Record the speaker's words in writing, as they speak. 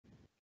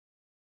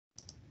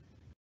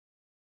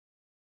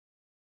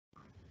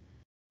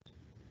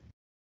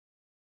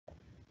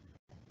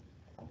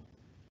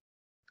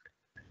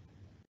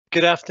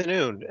Good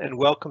afternoon and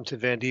welcome to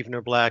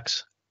Vandeventer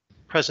Black's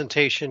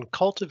presentation,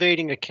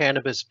 Cultivating a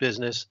Cannabis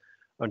Business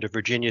under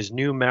Virginia's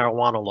New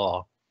Marijuana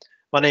Law.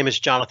 My name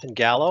is Jonathan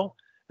Gallo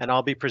and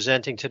I'll be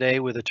presenting today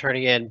with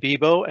Attorney Ann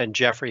Bebo and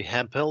Jeffrey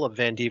Hemphill of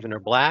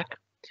Vandeventer Black.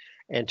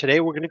 And today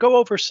we're going to go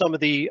over some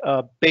of the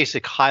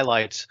basic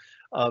highlights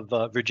of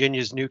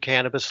Virginia's new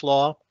cannabis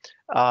law.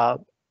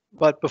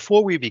 But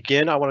before we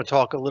begin, I want to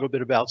talk a little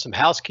bit about some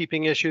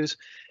housekeeping issues.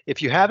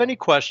 If you have any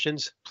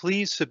questions,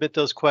 please submit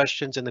those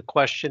questions in the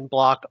question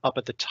block up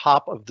at the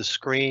top of the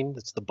screen.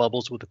 That's the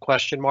bubbles with the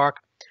question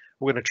mark.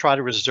 We're going to try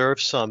to reserve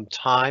some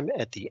time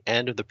at the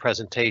end of the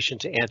presentation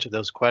to answer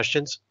those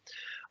questions.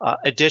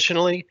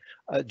 Additionally,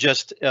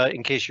 just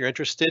in case you're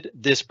interested,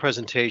 this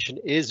presentation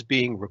is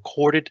being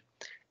recorded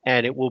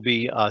and it will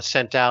be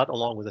sent out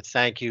along with a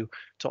thank you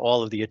to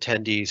all of the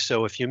attendees.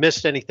 So if you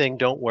missed anything,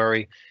 don't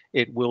worry.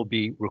 It will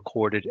be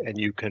recorded and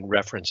you can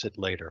reference it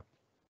later.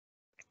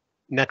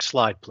 Next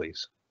slide,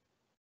 please.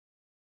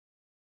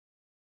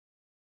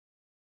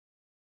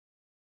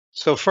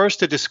 So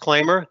first, a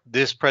disclaimer.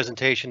 This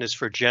presentation is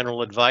for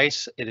general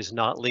advice. It is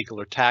not legal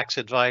or tax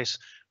advice,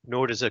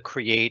 nor does it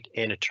create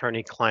an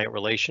attorney-client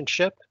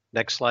relationship.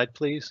 Next slide,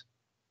 please.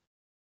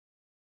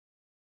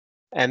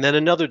 And then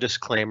another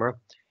disclaimer.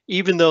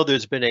 Even though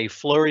there's been a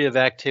flurry of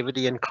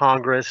activity in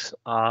Congress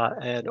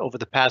and over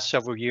the past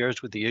several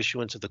years with the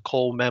issuance of the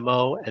Cole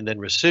Memo and then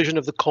rescission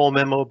of the Cole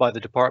Memo by the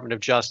Department of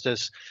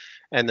Justice,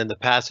 and then the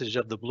passage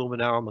of the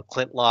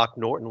Blumenauer-McClintock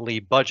Norton-Lee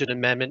budget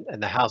amendment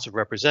and the House of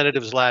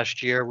Representatives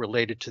last year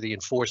related to the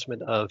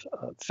enforcement of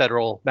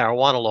federal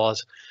marijuana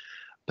laws,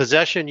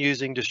 possession,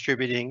 using,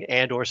 distributing,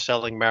 and or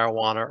selling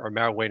marijuana or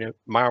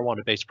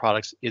marijuana-based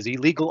products is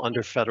illegal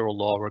under federal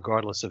law,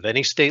 regardless of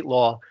any state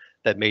law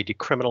that may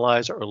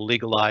decriminalize or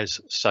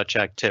legalize such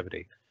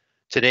activity.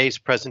 Today's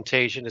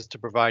presentation is to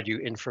provide you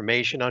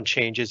information on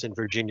changes in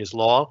Virginia's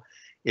law.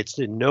 It's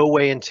in no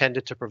way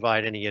intended to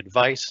provide any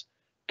advice,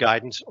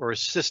 guidance, or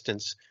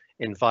assistance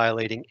in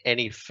violating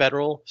any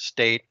federal,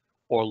 state,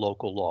 or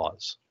local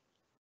laws.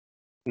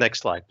 Next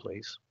slide,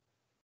 please.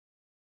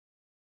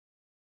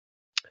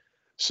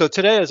 So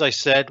today, as I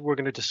said, we're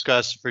going to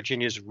discuss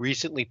Virginia's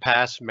recently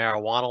passed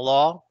marijuana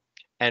law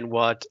and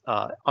what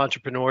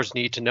entrepreneurs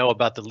need to know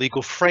about the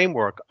legal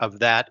framework of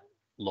that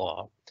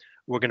law.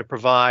 We're going to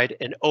provide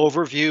an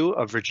overview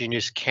of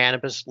Virginia's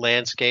cannabis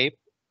landscape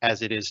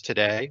as it is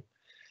today.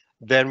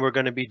 Then we're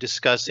going to be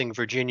discussing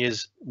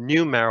Virginia's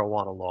new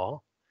marijuana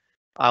law.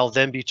 I'll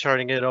then be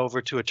turning it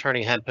over to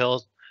Attorney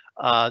Hemphill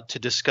to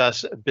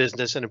discuss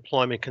business and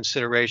employment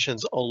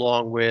considerations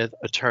along with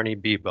Attorney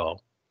Bebo.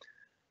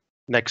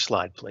 Next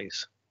slide,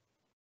 please.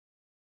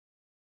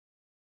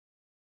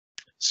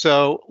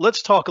 So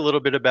let's talk a little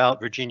bit about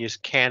Virginia's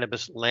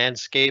cannabis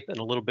landscape in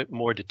a little bit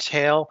more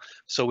detail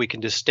so we can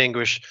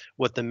distinguish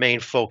what the main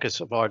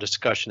focus of our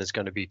discussion is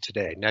going to be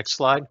today. Next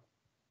slide.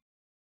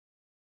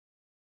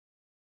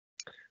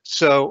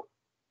 So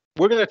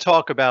we're going to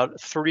talk about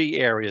three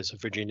areas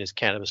of Virginia's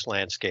cannabis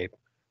landscape: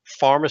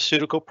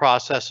 pharmaceutical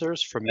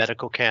processors for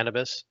medical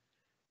cannabis,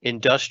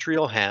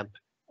 industrial hemp,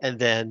 and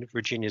then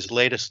Virginia's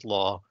latest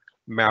law,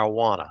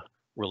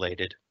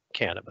 marijuana-related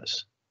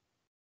cannabis.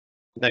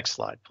 Next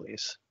slide,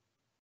 please.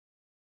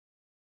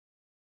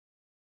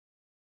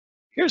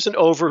 Here's an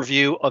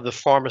overview of the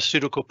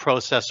pharmaceutical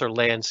processor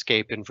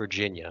landscape in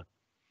Virginia.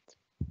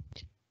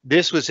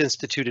 This was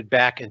instituted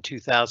back in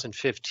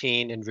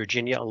 2015, and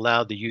Virginia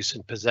allowed the use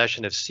and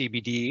possession of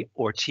CBD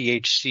or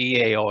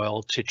THCA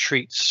oil to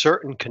treat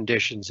certain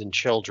conditions in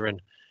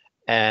children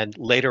and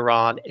later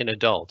on in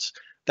adults.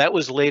 That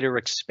was later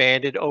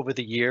expanded over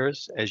the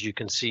years, as you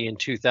can see in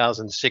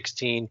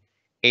 2016,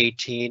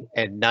 18,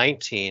 and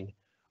 19.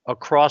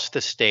 Across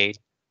the state.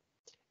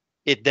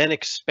 It then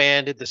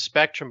expanded the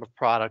spectrum of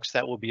products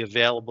that will be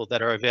available,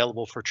 that are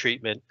available for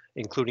treatment,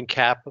 including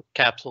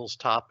capsules,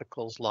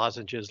 topicals,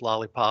 lozenges,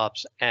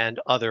 lollipops, and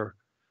other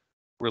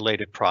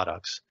related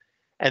products.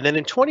 And then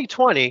in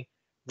 2020,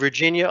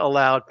 Virginia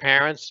allowed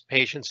parents,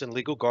 patients, and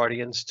legal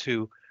guardians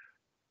to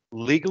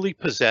legally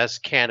possess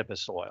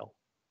cannabis oil.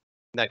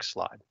 Next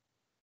slide.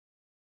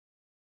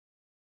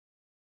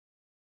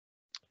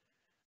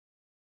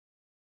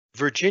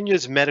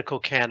 Virginia's medical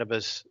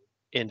cannabis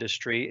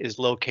industry is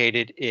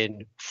located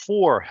in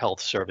 4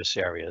 health service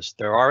areas.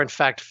 There are in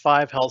fact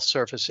 5 health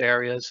service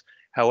areas.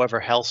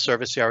 However, health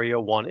service area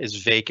 1 is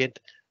vacant.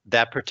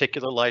 That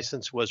particular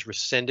license was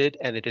rescinded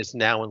and it is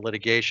now in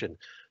litigation.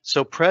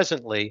 So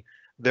presently,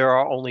 there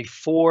are only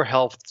 4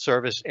 health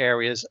service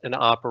areas in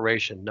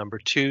operation, number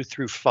 2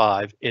 through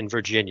 5 in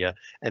Virginia,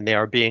 and they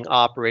are being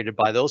operated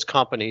by those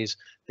companies.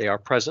 They are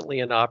presently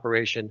in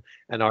operation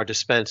and are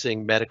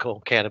dispensing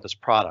medical cannabis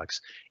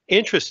products.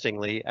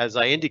 Interestingly, as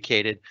I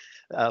indicated,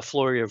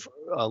 flurry of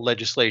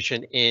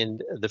legislation in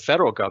the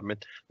federal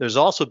government, there's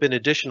also been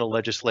additional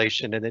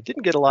legislation, and it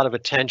didn't get a lot of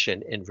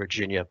attention in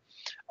Virginia.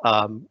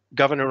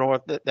 Governor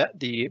North,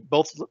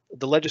 both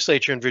the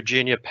legislature in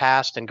Virginia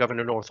passed and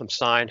Governor Northam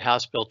signed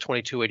House Bill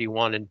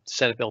 2281 and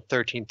Senate Bill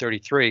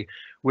 1333,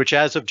 which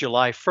as of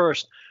July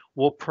 1st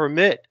will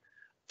permit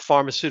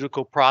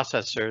pharmaceutical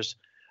processors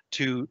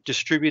to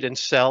distribute and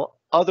sell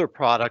other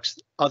products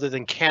other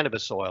than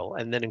cannabis oil,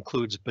 and that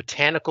includes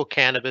botanical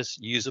cannabis,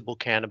 usable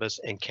cannabis,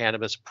 and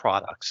cannabis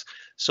products.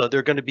 So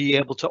they're going to be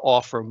able to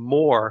offer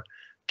more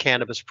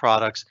cannabis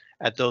products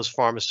at those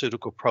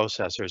pharmaceutical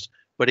processors.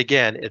 But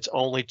again, it's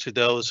only to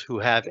those who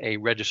have a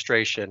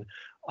registration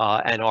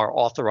and are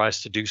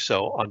authorized to do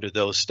so under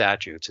those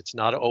statutes. It's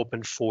not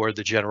open for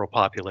the general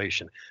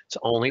population. It's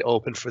only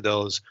open for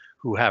those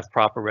who have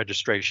proper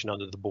registration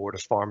under the Board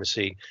of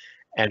Pharmacy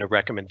and a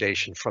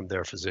recommendation from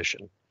their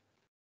physician.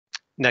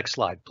 Next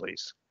slide,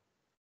 please.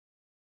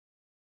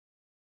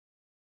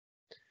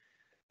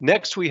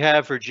 Next, we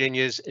have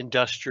Virginia's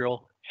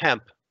industrial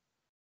hemp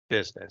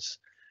business.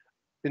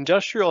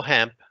 Industrial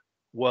hemp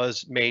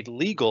was made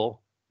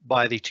legal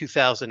by the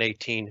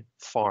 2018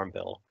 Farm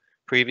Bill.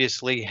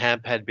 Previously,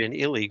 hemp had been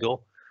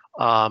illegal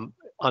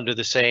under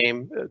the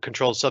same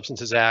Controlled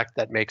Substances Act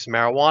that makes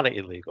marijuana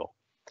illegal.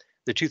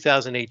 The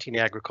 2018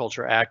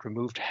 Agriculture Act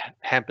removed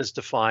hemp as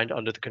defined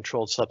under the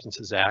Controlled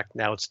Substances Act.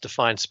 Now it's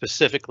defined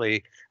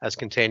specifically as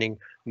containing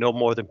no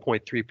more than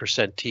 0.3%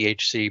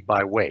 THC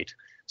by weight.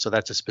 So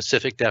that's a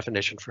specific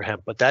definition for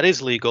hemp, but that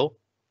is legal.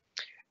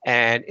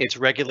 And it's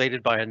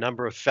regulated by a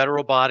number of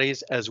federal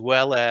bodies as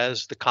well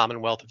as the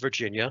Commonwealth of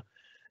Virginia.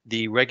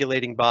 The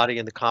regulating body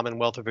in the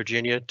Commonwealth of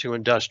Virginia to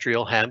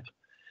industrial hemp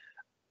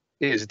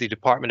is the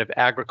Department of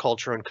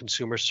Agriculture and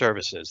Consumer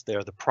Services.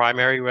 They're the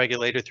primary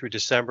regulator through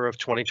December of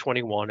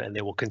 2021, and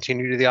they will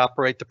continue to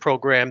operate the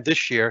program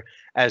this year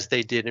as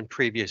they did in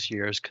previous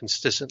years,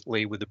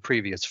 consistently with the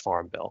previous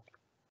Farm Bill.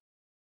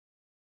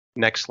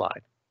 Next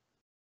slide.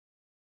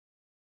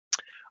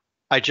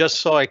 I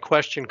just saw a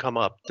question come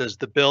up. Does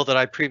the bill that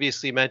I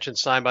previously mentioned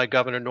signed by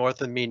Governor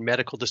Northam mean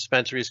medical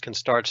dispensaries can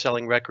start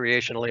selling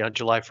recreationally on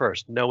July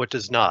 1st? No, it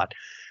does not.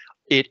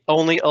 It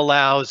only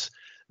allows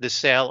the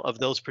sale of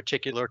those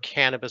particular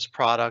cannabis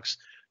products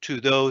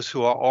to those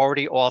who are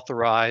already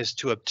authorized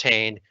to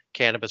obtain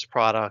cannabis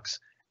products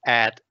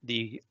at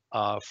the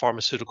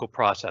pharmaceutical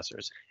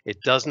processors.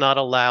 It does not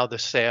allow the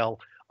sale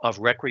of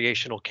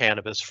recreational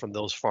cannabis from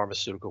those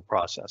pharmaceutical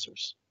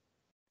processors.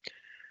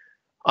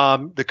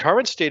 The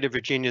current state of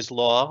Virginia's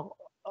law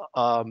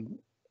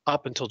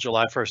up until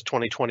July 1st,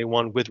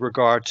 2021, with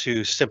regard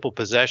to simple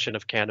possession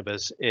of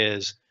cannabis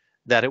is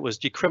that it was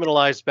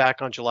decriminalized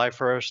back on July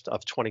 1st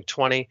of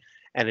 2020,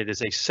 and it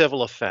is a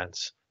civil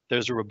offense.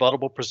 There's a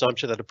rebuttable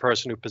presumption that a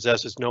person who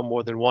possesses no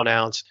more than 1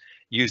 ounce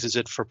uses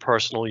it for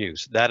personal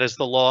use. That is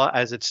the law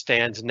as it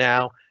stands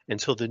now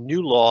until the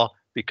new law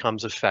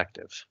becomes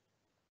effective.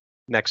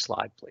 Next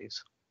slide,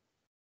 please.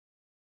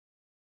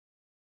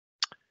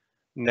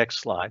 Next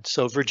slide.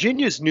 So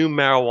Virginia's new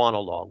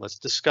marijuana law, let's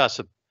discuss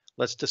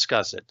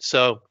it.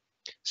 So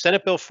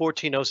Senate Bill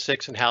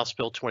 1406 and House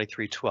Bill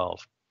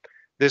 2312.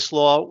 This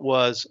law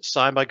was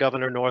signed by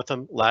Governor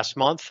Northam last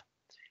month.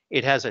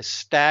 It has a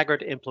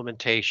staggered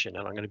implementation,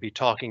 and I'm going to be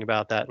talking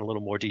about that in a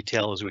little more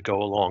detail as we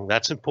go along.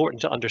 That's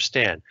important to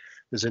understand.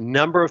 There's a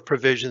number of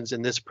provisions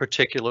in this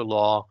particular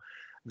law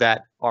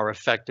that are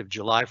effective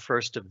July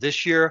 1st of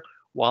this year,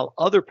 while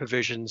other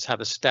provisions have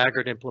a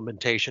staggered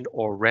implementation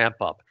or ramp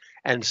up.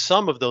 And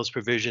some of those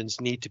provisions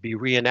need to be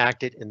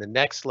reenacted in the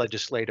next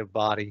legislative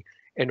body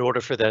in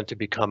order for them to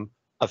become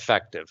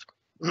effective.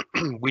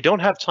 We don't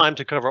have time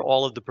to cover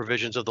all of the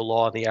provisions of the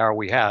law in the hour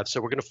we have, so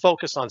we're going to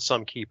focus on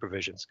some key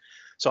provisions.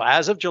 So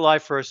as of July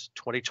 1st,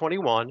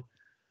 2021,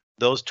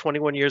 those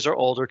 21 years or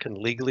older can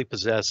legally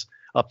possess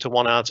up to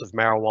 1 ounce of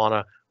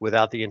marijuana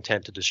without the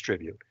intent to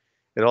distribute.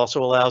 It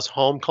also allows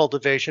home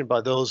cultivation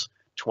by those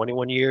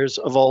 21 years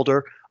of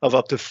older of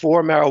up to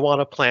 4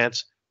 marijuana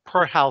plants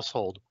per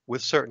household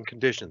with certain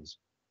conditions.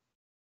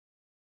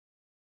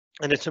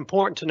 And it's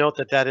important to note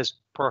that that is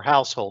per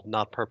household,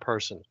 not per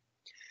person.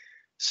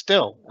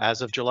 Still,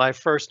 as of July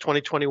 1st,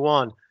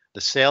 2021,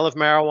 the sale of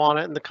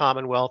marijuana in the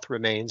Commonwealth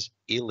remains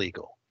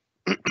illegal.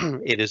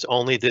 It is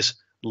only this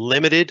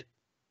limited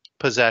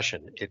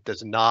possession. It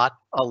does not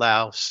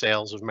allow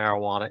sales of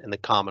marijuana in the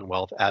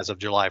Commonwealth as of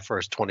July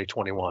 1st,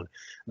 2021.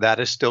 That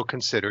is still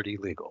considered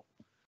illegal.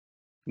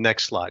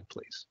 Next slide,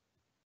 please.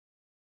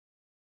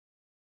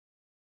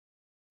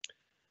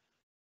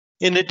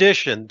 In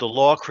addition, the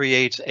law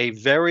creates a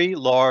very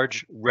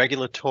large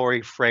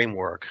regulatory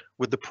framework,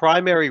 with the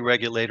primary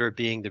regulator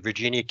being the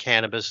Virginia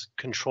Cannabis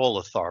Control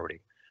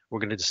Authority. We're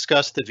going to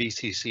discuss the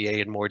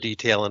VCCA in more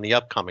detail in the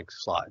upcoming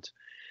slides.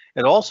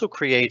 It also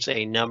creates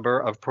a number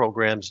of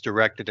programs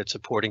directed at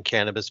supporting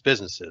cannabis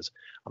businesses.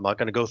 I'm not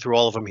going to go through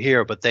all of them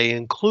here, but they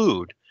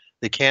include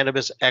the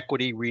Cannabis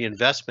Equity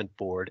Reinvestment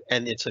Board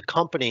and its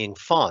accompanying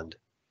fund.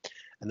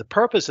 And the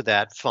purpose of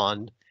that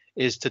fund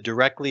is to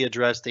directly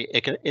address the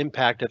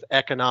impact of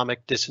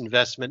economic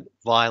disinvestment,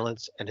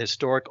 violence, and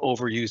historic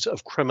overuse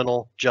of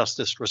criminal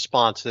justice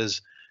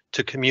responses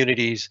to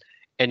communities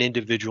and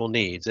individual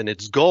needs. And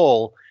its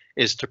goal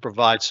is to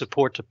provide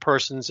support to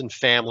persons and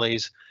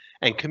families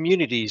and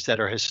communities that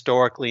are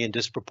historically and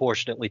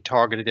disproportionately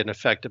targeted and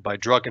affected by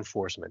drug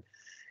enforcement.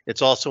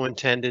 It's also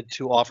intended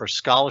to offer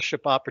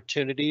scholarship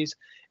opportunities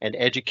and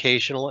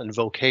educational and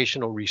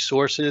vocational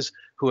resources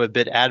who have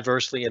been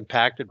adversely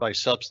impacted by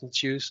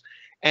substance use,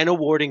 and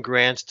awarding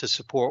grants to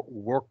support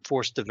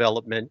workforce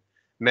development,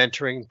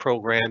 mentoring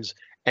programs,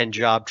 and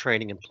job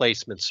training and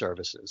placement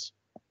services.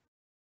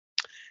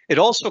 It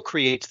also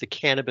creates the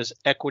Cannabis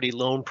Equity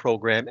Loan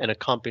Program and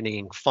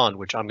accompanying fund,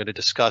 which I'm going to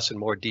discuss in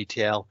more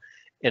detail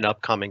in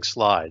upcoming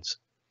slides.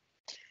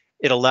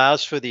 It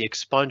allows for the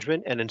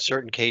expungement and, in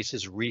certain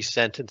cases,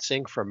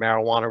 resentencing for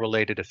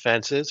marijuana-related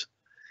offenses.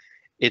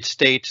 It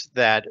states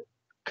that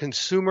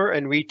consumer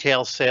and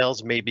retail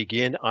sales may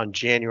begin on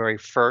January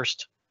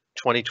 1st,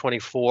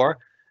 2024.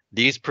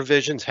 These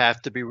provisions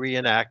have to be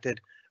reenacted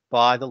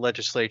by the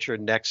legislature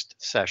next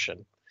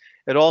session.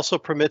 It also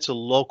permits a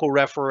local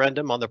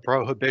referendum on the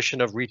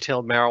prohibition of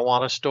retail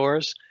marijuana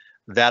stores.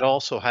 That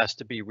also has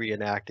to be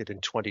reenacted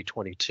in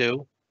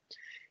 2022.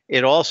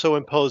 It also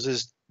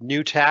imposes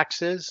new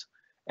taxes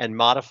and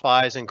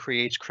modifies and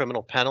creates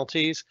criminal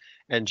penalties.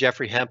 And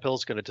Jeffrey Hemphill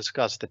is going to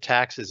discuss the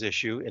taxes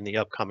issue in the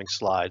upcoming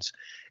slides.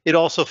 It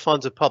also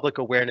funds a public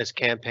awareness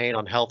campaign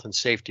on health and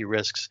safety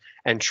risks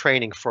and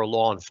training for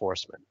law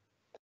enforcement.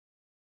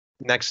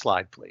 Next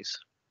slide, please.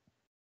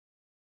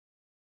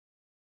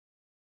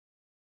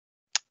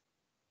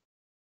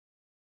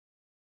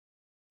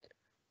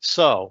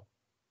 So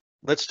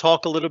let's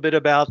talk a little bit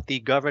about the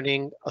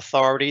governing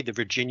authority, the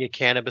Virginia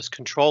Cannabis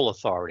Control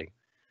Authority.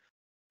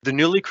 The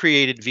newly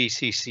created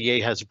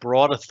VCCA has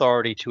broad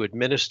authority to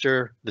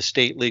administer the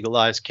state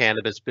legalized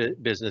cannabis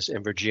business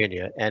in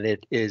Virginia, and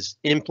it is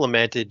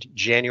implemented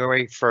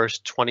January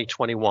 1st,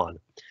 2021.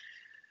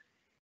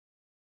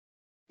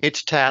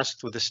 It's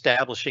tasked with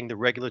establishing the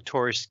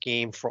regulatory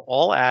scheme for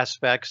all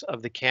aspects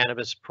of the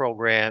cannabis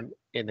program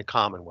in the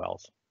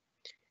Commonwealth.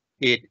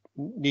 It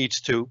needs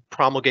to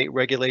promulgate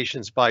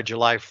regulations by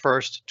July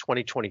 1st,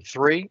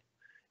 2023.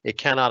 It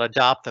cannot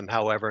adopt them,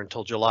 however,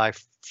 until July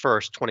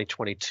 1st,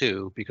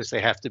 2022, because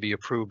they have to be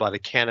approved by the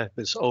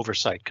Cannabis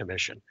Oversight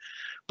Commission.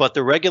 But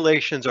the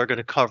regulations are going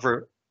to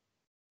cover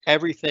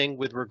everything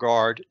with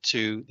regard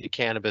to the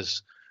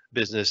cannabis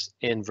business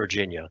in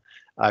Virginia.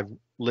 I've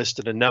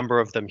listed a number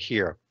of them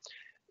here.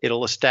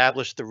 It'll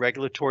establish the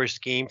regulatory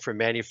scheme for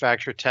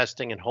manufacturer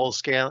testing and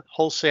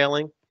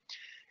wholesaling,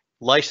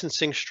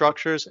 licensing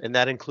structures, and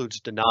that includes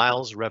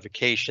denials,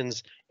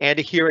 revocations, and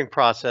a hearing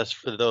process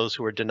for those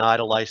who are denied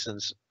a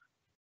license.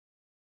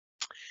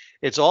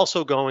 It's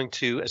also going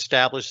to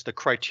establish the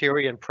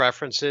criteria and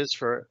preferences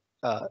for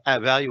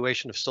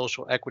evaluation of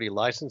social equity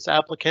license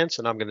applicants,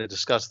 and I'm going to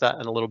discuss that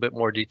in a little bit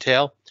more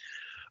detail.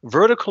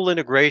 Vertical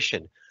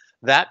integration,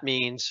 that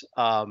means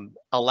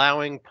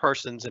allowing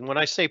persons, and when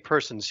I say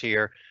persons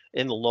here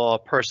in the law,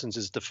 persons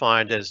is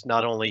defined as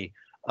not only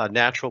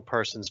natural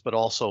persons, but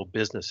also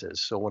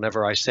businesses. So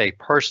whenever I say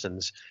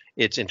persons,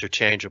 it's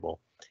interchangeable.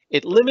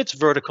 It limits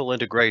vertical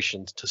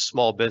integration to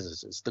small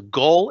businesses. The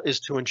goal is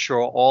to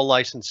ensure all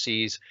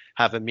licensees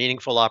have a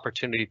meaningful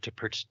opportunity to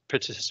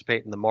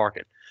participate in the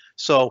market.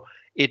 So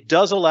it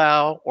does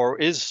allow, or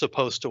is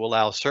supposed to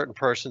allow, certain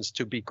persons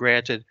to be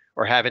granted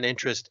or have an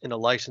interest in a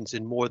license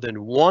in more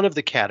than one of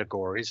the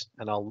categories,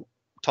 and I'll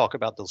talk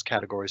about those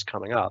categories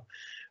coming up,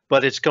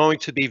 but it's going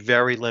to be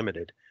very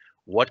limited.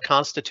 What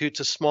constitutes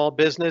a small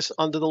business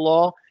under the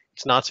law?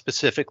 It's not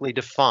specifically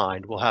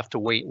defined. We'll have to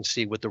wait and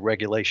see what the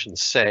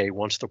regulations say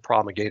once they're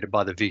promulgated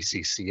by the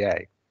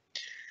VCCA.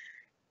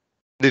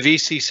 The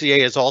VCCA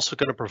is also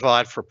going to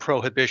provide for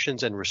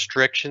prohibitions and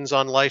restrictions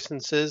on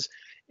licenses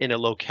in a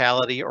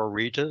locality or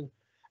region,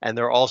 and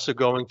they're also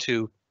going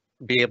to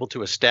be able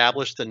to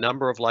establish the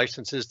number of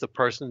licenses the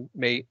person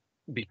may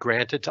be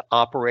granted to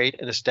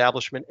operate an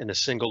establishment in a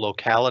single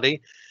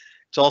locality.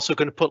 It's also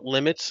going to put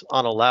limits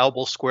on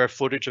allowable square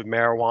footage of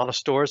marijuana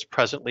stores.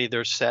 Presently,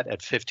 they're set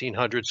at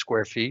 1,500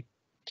 square feet.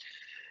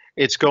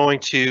 It's going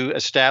to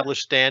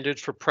establish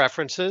standards for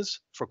preferences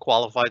for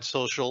qualified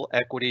social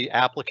equity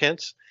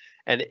applicants.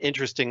 And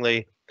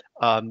interestingly,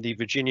 the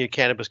Virginia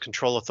Cannabis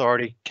Control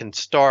Authority can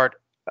start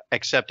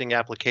accepting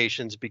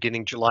applications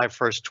beginning July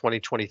 1st,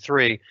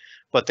 2023,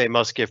 but they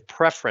must give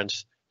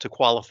preference to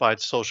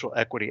qualified social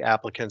equity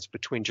applicants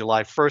between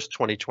July 1st,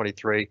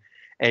 2023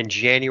 and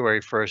January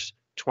 1st,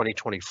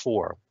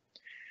 2024.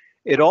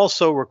 It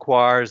also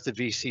requires the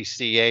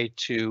VCCA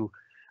to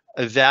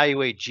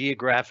evaluate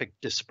geographic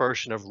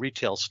dispersion of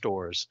retail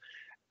stores.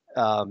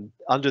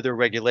 Under their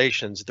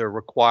regulations, they're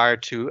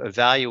required to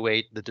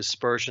evaluate the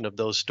dispersion of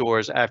those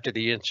stores after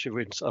the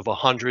issuance of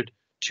 100,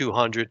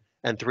 200,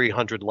 and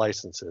 300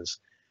 licenses.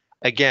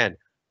 Again,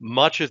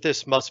 much of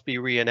this must be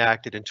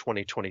reenacted in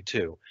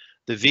 2022.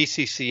 The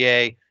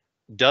VCCA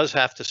does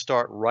have to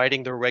start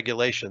writing their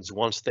regulations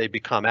once they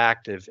become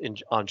active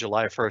on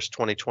July 1st,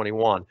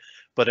 2021.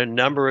 But a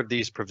number of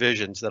these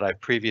provisions that I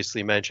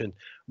previously mentioned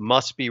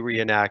must be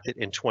reenacted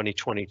in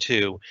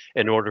 2022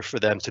 in order for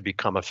them to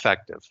become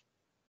effective.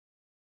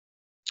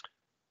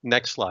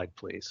 Next slide,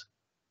 please.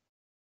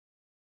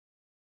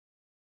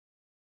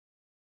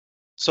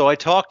 So I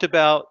talked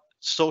about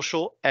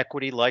social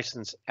equity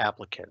license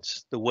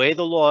applicants. The way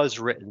the law is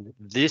written,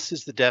 this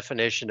is the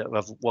definition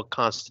of what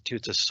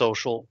constitutes a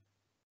social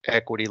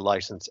equity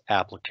license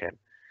applicant.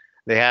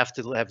 They have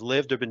to have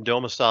lived or been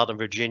domiciled in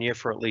Virginia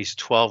for at least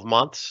 12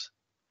 months,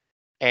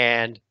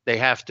 and they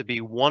have to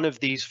be one of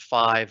these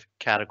 5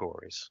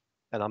 categories.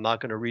 And I'm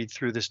not going to read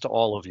through this to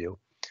all of you.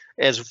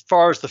 As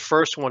far as the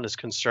first one is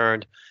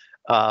concerned,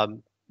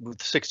 with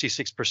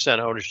 66%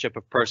 ownership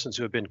of persons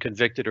who have been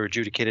convicted or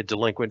adjudicated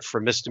delinquent for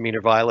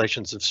misdemeanor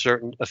violations of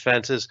certain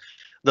offenses.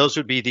 Those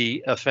would be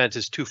the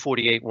offenses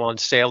 248.1,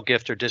 sale,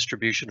 gift, or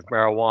distribution of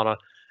marijuana,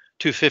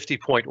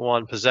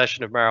 250.1,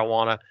 possession of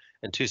marijuana,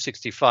 and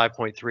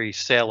 265.3,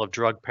 sale of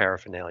drug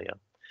paraphernalia.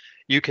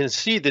 You can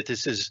see that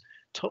this is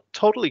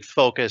totally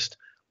focused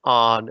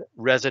on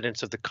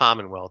residents of the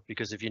Commonwealth,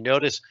 because if you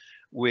notice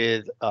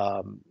with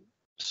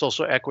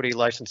social equity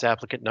license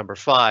applicant number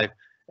 5,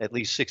 at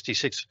least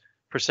 66%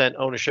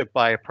 ownership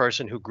by a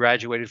person who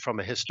graduated from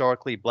a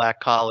historically Black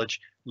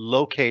college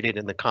located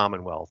in the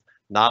Commonwealth,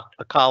 not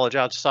a college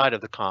outside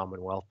of the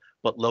Commonwealth,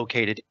 but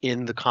located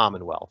in the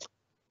Commonwealth.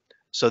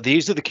 So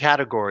these are the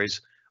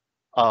categories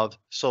of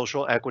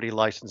social equity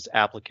license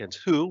applicants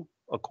who,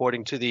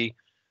 according to the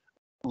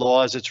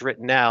law as it's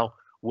written now,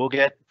 will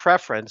get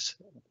preference.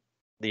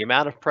 The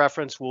amount of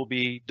preference will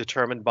be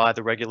determined by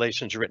the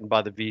regulations written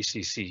by the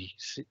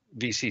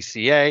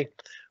VCCA,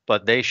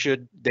 but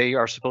they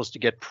are supposed to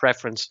get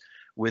preference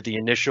with the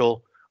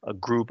initial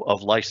group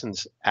of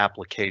license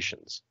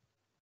applications.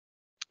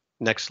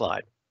 Next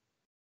slide.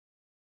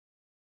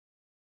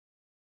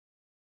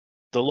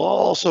 The law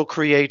also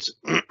creates,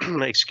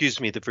 excuse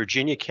me, the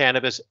Virginia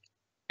Cannabis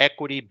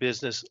Equity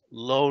Business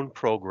Loan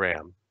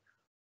Program,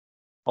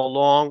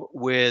 along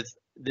with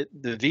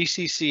the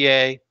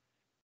VCCA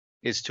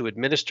is to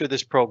administer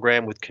this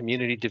program with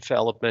community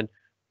development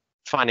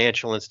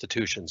financial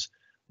institutions.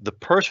 The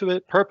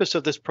purpose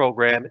of this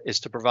program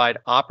is to provide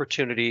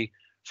opportunity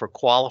for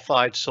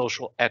qualified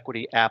social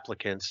equity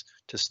applicants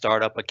to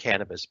start up a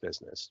cannabis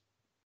business.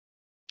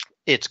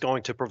 It's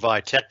going to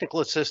provide technical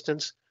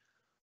assistance,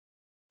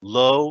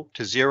 low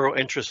to zero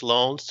interest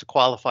loans to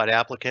qualified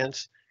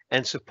applicants,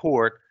 and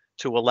support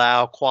to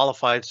allow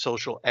qualified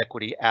social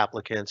equity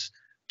applicants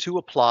to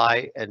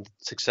apply and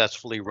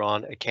successfully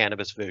run a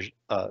cannabis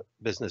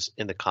business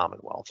in the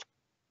Commonwealth.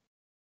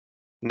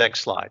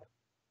 Next slide.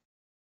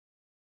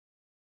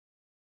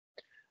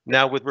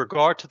 Now, with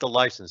regard to the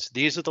license,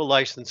 these are the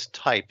license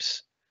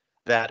types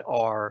that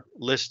are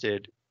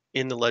listed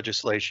in the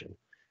legislation.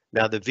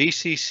 Now, the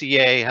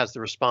VCCA has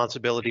the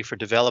responsibility for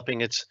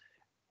developing its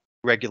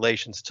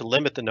regulations to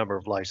limit the number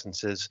of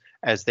licenses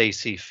as they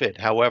see fit.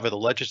 However, the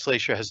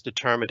legislature has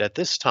determined at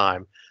this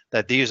time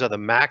that these are the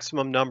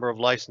maximum number of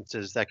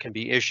licenses that can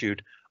be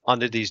issued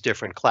under these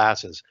different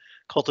classes.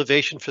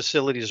 Cultivation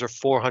facilities are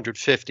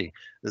 450.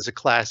 There's a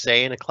Class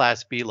A and a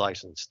Class B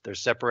license. They're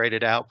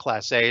separated out.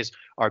 Class A's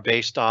are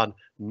based on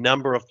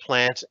number of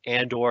plants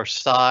and or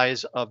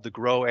size of the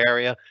grow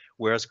area,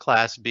 whereas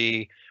Class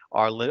B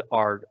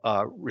are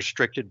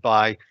restricted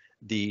by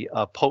the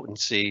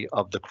potency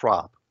of the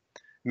crop.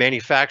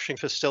 Manufacturing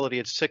facility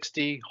at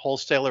 60,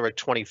 wholesaler at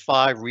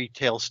 25,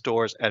 retail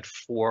stores at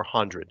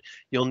 400.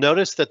 You'll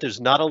notice that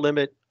there's not a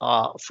limit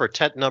for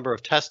number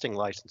of testing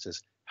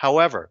licenses.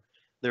 However,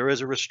 there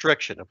is a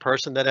restriction. A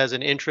person that has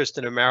an interest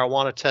in a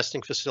marijuana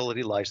testing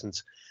facility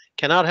license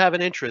cannot have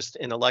an interest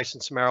in a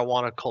licensed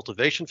marijuana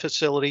cultivation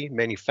facility,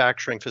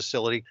 manufacturing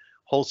facility,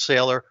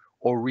 wholesaler,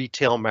 or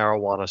retail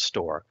marijuana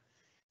store.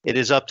 It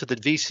is up to the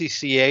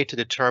VCCA to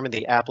determine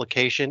the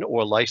application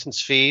or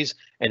license fees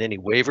and any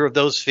waiver of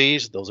those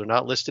fees. Those are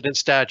not listed in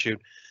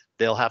statute.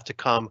 They'll have to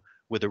come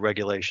with the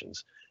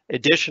regulations.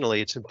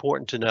 Additionally, it's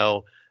important to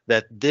know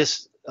that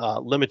this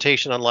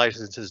limitation on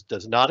licenses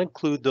does not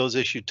include those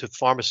issued to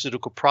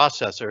pharmaceutical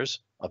processors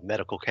of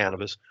medical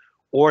cannabis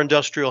or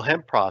industrial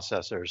hemp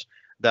processors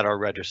that are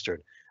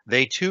registered.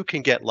 They too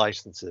can get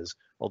licenses,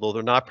 although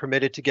they're not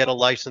permitted to get a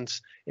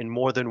license in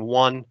more than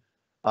one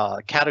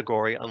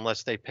category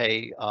unless they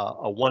pay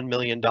a $1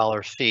 million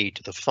fee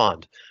to the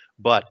fund,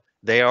 but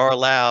they are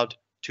allowed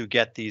to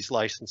get these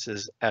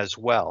licenses as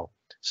well.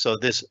 So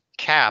this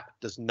cap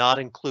does not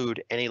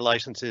include any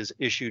licenses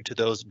issued to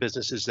those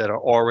businesses that are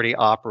already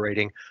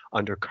operating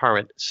under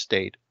current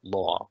state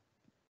law.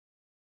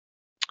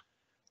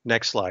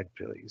 Next slide,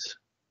 please.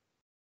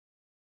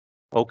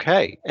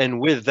 Okay, and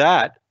with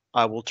that,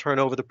 I will turn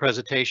over the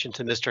presentation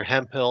to Mr.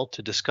 Hemphill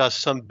to discuss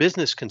some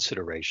business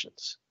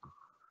considerations.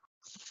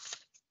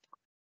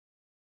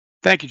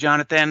 Thank you,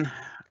 Jonathan.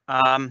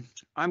 I'm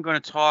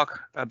going to talk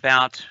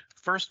about,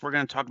 first, we're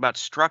going to talk about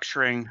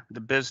structuring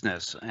the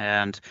business.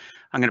 And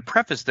I'm going to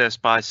preface this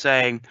by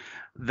saying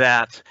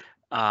that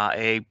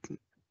a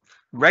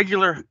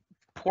regular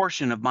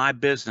portion of my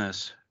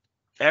business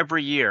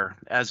every year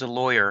as a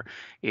lawyer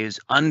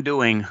is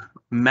undoing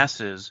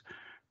messes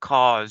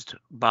caused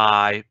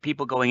by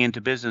people going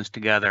into business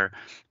together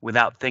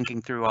without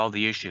thinking through all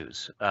the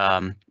issues.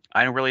 I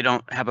really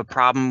don't have a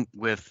problem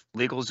with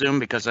LegalZoom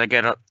because I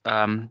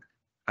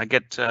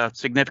get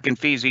significant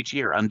fees each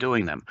year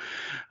undoing them.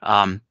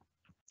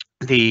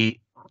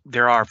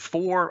 there are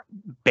four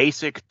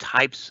basic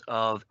types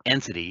of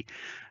entity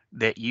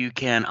that you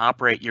can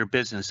operate your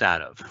business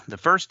out of. The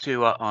first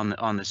two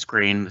on the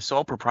screen, the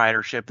sole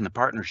proprietorship and the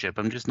partnership,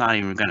 I'm just not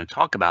even going to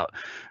talk about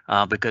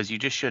because you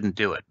just shouldn't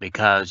do it,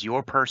 because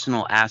your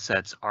personal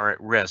assets are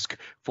at risk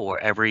for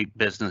every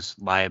business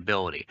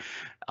liability.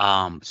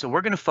 So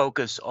we're going to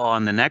focus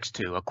on the next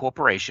two, a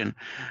corporation,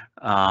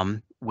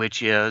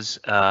 which is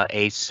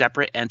a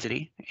separate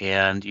entity,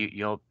 and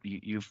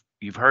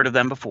you've heard of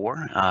them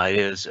before. It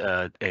is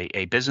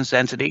a business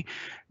entity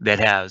that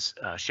has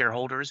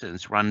shareholders, and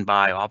it's run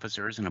by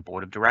officers and a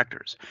board of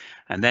directors.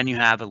 And then you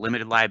have a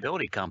limited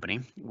liability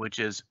company, which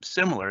is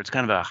similar. It's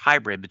kind of a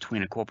hybrid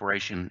between a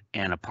corporation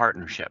and a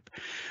partnership.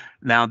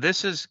 Now,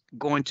 this is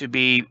going to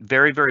be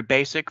very, very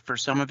basic for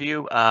some of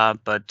you,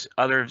 but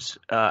others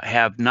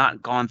have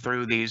not gone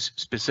through these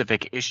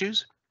specific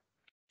issues.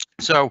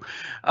 So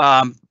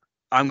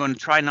I'm going to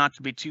try not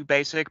to be too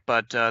basic,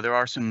 but there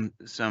are some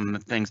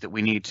things that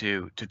we need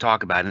to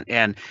talk about.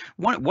 And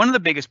one of the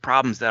biggest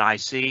problems that I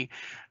see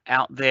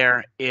out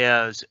there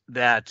is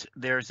that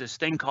there's this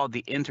thing called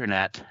the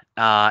internet,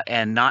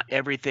 and not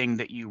everything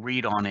that you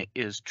read on it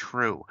is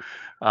true.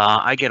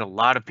 I get a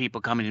lot of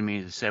people coming to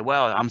me to say,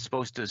 well, I'm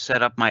supposed to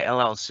set up my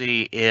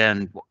LLC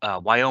in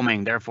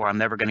Wyoming, therefore I'm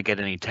never going to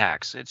get any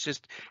tax. It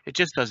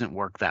just doesn't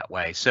work that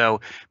way. So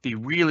be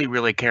really,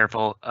 really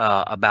careful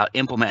about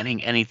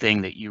implementing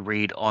anything that you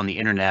read on the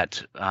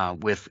internet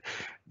with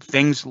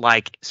things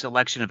like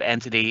selection of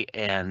entity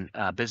and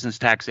business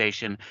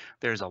taxation.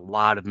 There's a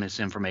lot of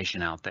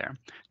misinformation out there.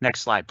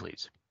 Next slide,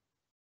 please.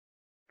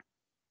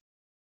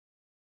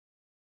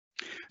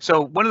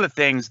 So one of the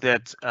things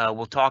that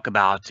we'll talk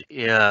about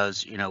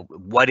is,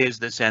 what is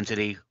this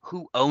entity?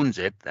 Who owns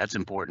it? That's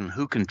important.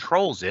 Who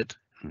controls it?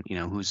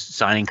 Who's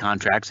signing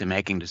contracts and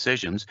making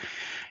decisions?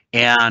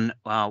 And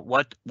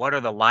what are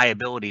the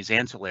liabilities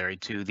ancillary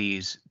to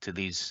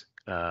these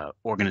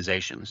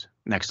organizations?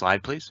 Next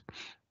slide, please.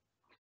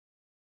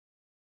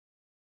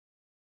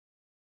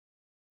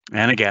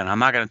 And again, I'm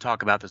not going to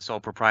talk about the sole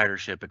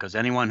proprietorship, because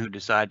anyone who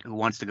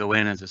wants to go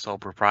in as a sole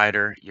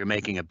proprietor, you're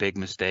making a big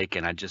mistake.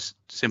 And I just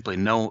simply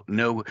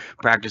no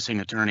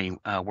practicing attorney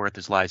worth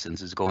his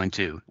license is going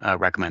to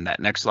recommend that.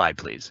 Next slide,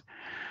 please.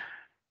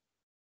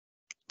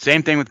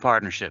 Same thing with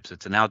partnerships.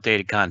 It's an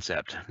outdated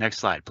concept. Next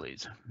slide,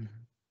 please.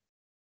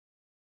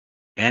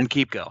 And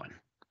keep going.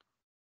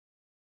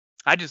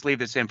 I just leave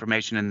this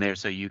information in there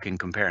so you can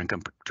compare and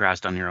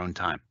contrast on your own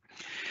time.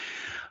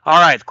 All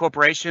right, the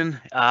corporation,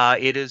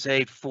 it is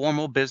a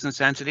formal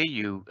business entity.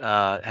 You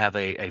have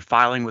a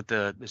filing with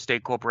the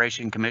State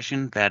Corporation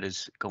Commission that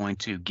is going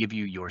to give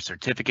you your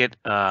certificate,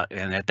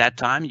 and at that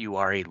time, you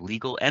are a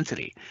legal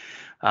entity.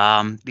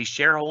 The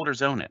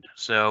shareholders own it.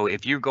 So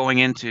if you're going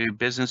into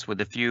business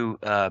with a few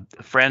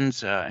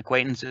friends,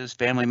 acquaintances,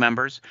 family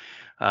members,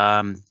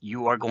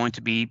 you are going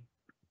to be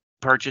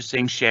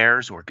purchasing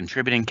shares or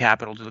contributing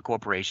capital to the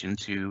corporation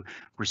to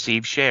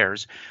receive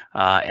shares,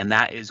 and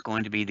that is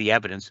going to be the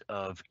evidence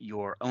of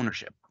your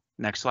ownership.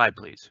 Next slide,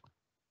 please.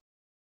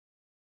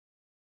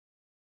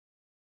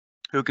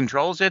 Who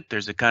controls it?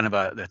 There's a kind of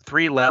the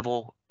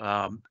three-level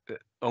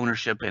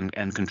ownership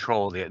and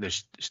control.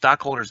 The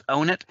stockholders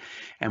own it,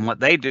 and what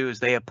they do is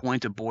they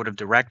appoint a board of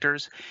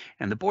directors,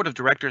 and the board of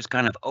directors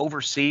kind of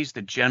oversees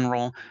the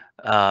general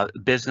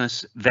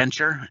business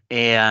venture,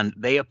 and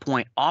they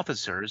appoint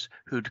officers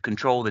who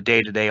control the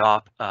day-to-day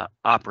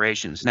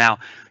operations. Now,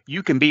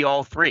 you can be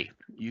all three.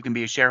 You can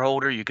be a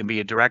shareholder, you can be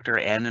a director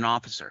and an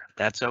officer.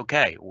 That's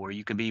okay. Or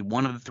you can be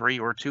one of the three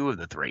or two of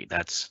the three.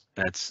 That's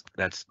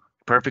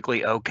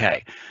perfectly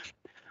okay.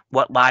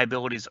 What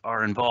liabilities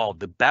are involved?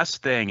 The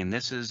best thing, and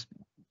this is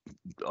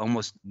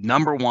almost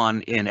number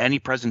one in any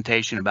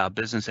presentation about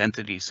business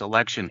entity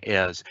selection,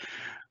 is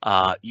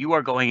you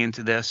are going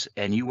into this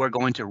and you are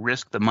going to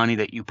risk the money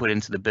that you put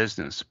into the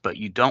business, but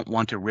you don't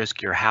want to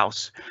risk your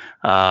house,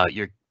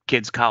 your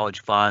kids'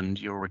 college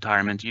fund, your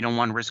retirement. You don't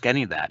want to risk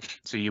any of that.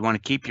 So you want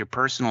to keep your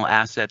personal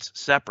assets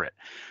separate.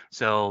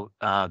 So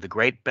the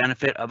great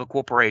benefit of a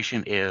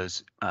corporation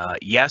is,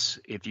 yes,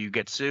 if you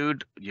get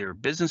sued, your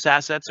business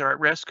assets are at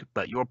risk,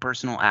 but your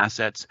personal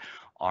assets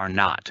are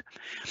not.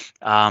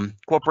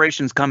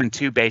 Corporations come in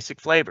two basic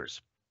flavors.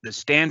 The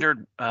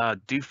standard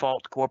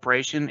default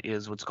corporation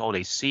is what's called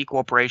a C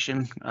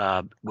corporation,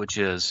 which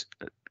is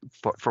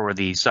for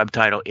the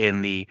subtitle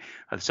in the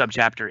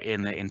subchapter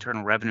in the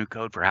Internal Revenue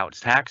Code for how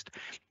it's taxed.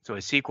 So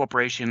a C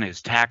corporation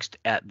is taxed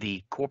at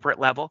the corporate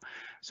level.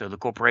 So the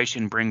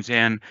corporation brings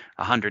in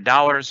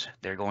 $100.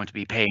 They're going to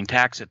be paying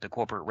tax at the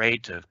corporate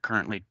rate of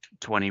currently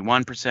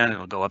 21%.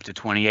 It'll go up to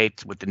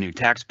 28% with the new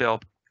tax bill.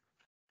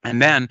 And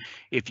then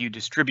if you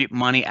distribute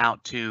money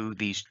out to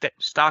the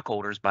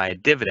stockholders by a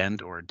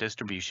dividend or a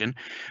distribution,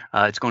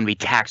 it's going to be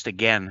taxed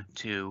again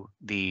to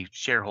the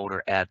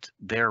shareholder at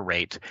their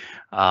rate.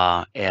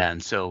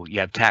 And so you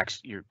have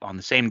tax, you're on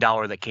the same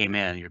dollar that came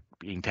in, you're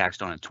being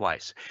taxed on it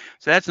twice.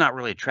 So that's not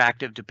really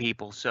attractive to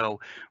people. So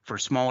for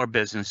smaller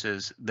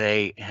businesses,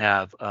 they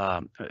have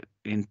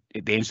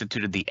they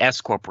instituted the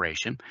S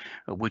corporation,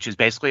 which is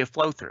basically a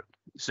flow through.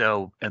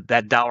 So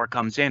that dollar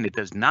comes in, it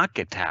does not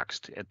get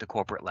taxed at the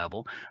corporate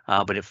level,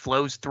 but it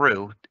flows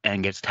through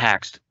and gets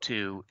taxed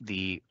to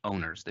the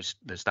owners,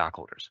 the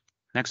stockholders.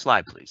 Next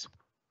slide, please.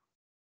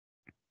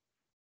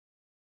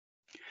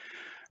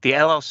 The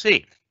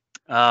LLC.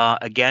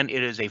 Again,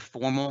 it is a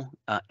formal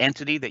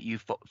entity that you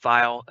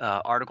file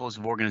articles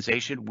of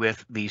organization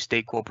with the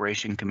State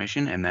Corporation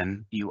Commission, and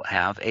then you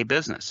have a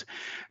business.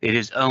 It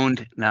is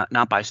owned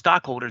not by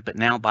stockholders, but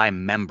now by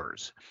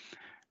members.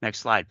 Next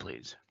slide,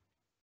 please.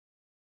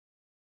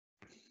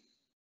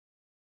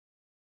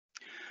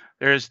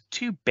 There's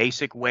two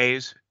basic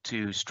ways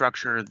to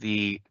structure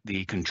the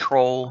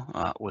control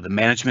or the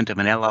management of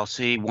an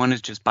LLC. One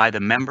is just by the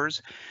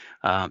members.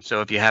 So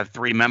if you have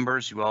 3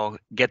 members, you all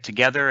get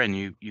together and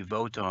you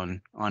vote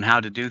on how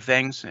to do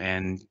things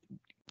and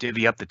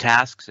divvy up the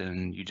tasks,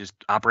 and you just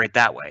operate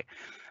that way.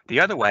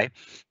 The other way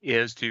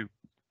is to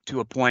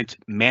appoint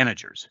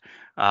managers,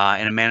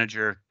 and a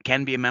manager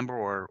can be a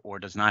member or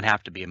does not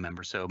have to be a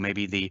member. So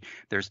maybe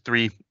there's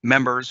 3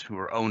 members who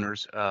are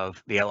owners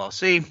of the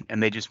LLC,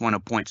 and they just want to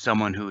appoint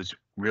someone who is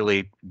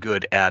really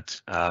good at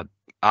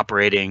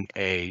operating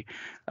a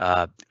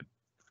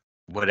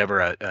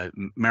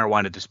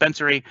marijuana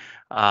dispensary,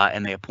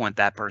 and they appoint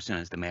that person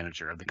as the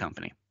manager of the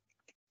company.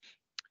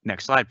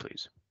 Next slide,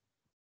 please.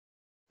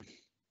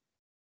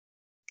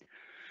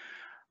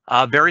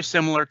 Very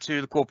similar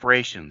to the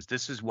corporations.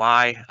 This is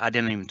why I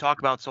didn't even talk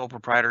about sole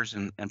proprietors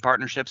and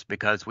partnerships,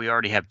 because we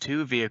already have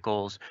 2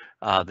 vehicles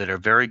that are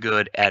very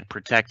good at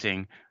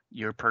protecting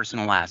your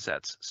personal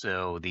assets.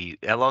 So the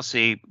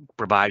LLC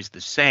provides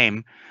the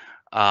same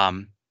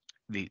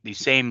the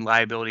same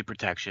liability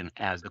protection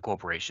as the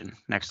corporation.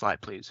 Next slide,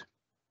 please.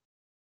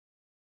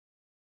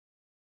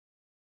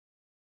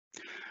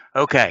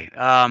 Okay.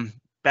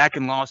 Back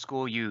in law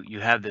school, you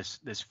have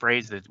this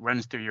phrase that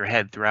runs through your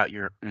head throughout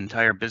your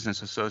entire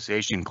business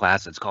association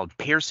class. It's called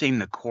piercing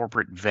the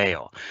corporate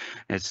veil.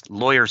 It's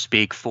lawyer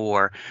speak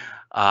for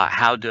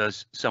how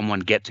does someone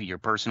get to your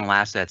personal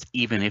assets,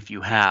 even if you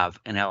have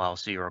an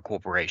LLC or a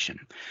corporation.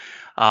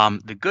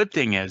 The good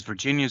thing is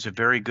Virginia is a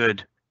very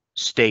good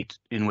state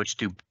in which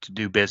to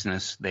do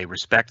business. They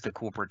respect the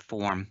corporate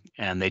form,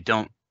 and they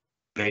don't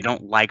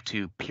like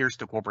to pierce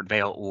the corporate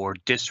veil or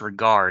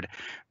disregard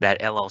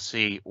that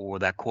LLC or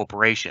that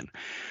corporation.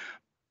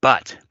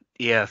 But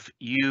if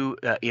you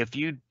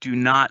do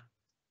not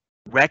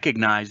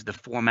recognize the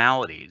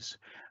formalities,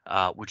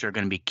 which are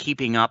going to be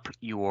keeping up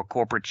your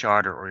corporate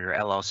charter or your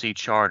LLC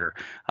charter,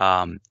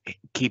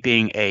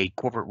 keeping a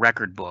corporate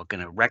record book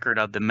and a record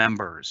of the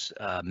members,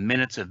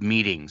 minutes of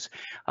meetings,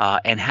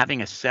 and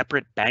having a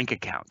separate bank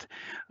account.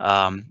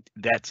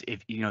 That's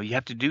if you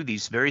have to do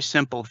these very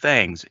simple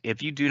things.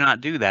 If you do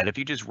not do that, if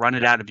you just run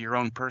it out of your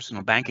own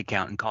personal bank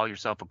account and call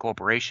yourself a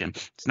corporation,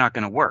 it's not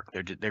going to work.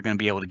 They're going to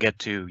be able to get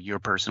to your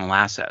personal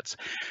assets.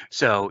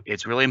 So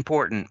it's really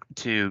important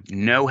to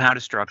know how to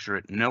structure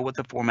it, know what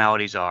the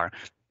formalities are,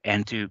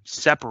 and to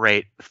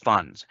separate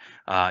funds.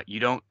 You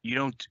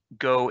don't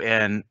go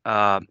and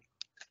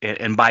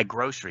buy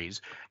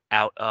groceries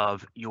out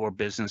of your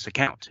business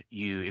account.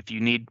 If you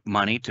need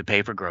money to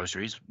pay for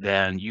groceries,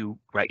 then you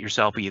write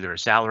yourself either a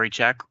salary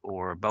check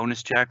or a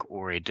bonus check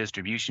or a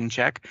distribution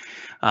check,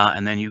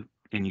 and then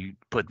you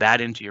put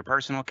that into your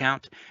personal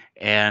account,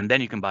 and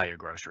then you can buy your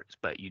groceries.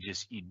 But you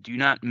do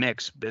not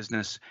mix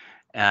business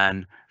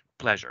and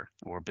pleasure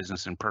or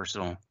business and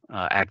personal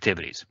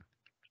activities.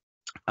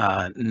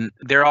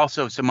 There are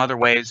also some other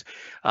ways.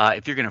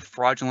 If you're going to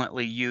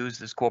fraudulently use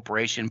this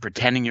corporation,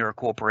 pretending you're a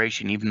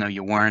corporation even though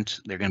you weren't,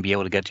 they're going to be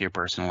able to get to your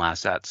personal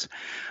assets.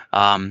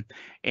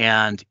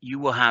 And you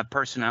will have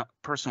personal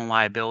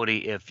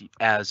liability if,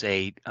 as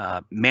a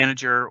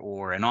manager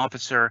or an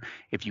officer,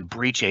 if you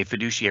breach a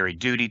fiduciary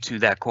duty to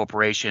that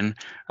corporation,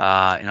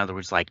 in other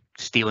words, like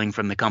stealing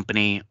from the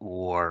company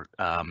or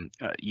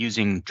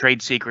using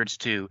trade secrets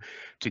to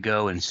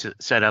go and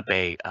set up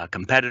a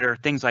competitor,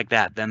 things like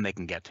that, then they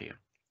can get to you.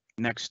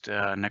 Next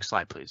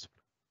slide, please.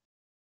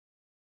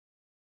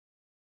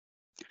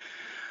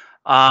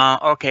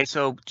 Okay,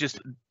 so just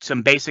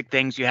some basic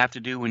things you have to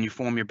do when you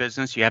form your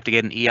business. You have to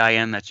get an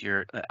EIN, that's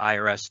your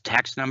IRS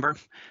tax number.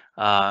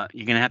 You're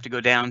going to have to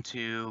go down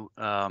to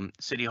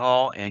City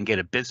Hall and get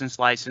a business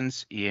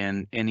license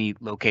in any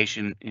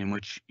location in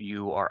which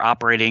you are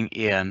operating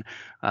in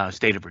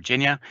state of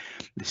Virginia.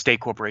 The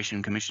State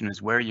Corporation Commission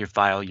is where you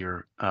file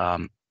your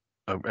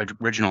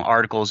original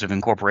articles of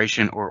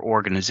incorporation or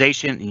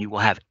organization, and you will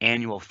have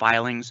annual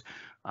filings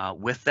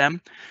with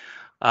them.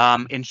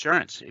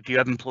 Insurance. If you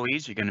have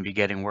employees, you're going to be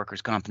getting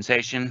workers'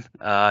 compensation.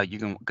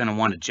 You're going to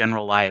want a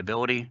general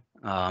liability.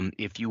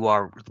 If you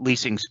are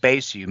leasing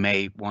space, you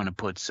may want to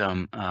put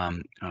some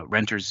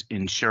renters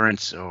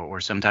insurance or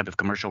some type of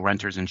commercial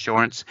renters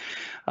insurance.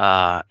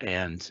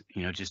 And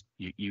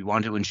you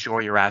want to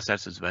insure your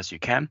assets as best you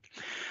can.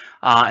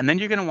 And then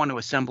you're going to want to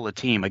assemble a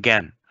team.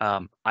 Again,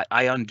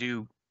 I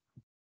undo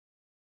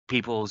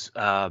people's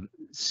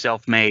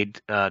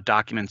self-made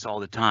documents all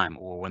the time,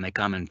 or when they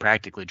come and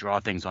practically draw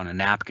things on a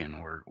napkin,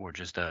 or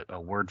just a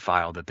Word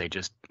file that they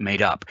just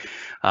made up.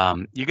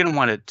 You're going to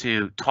want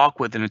to talk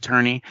with an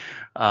attorney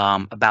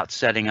about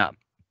setting up,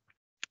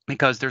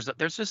 because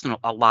there's just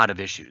a lot of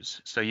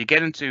issues. So you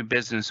get into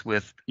business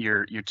with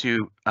your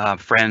two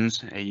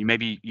friends.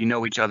 Maybe you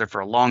know each other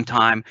for a long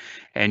time,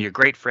 and you're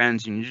great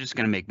friends, and you're just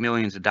going to make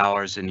millions of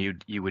dollars, and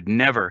you would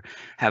never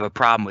have a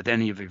problem with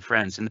any of your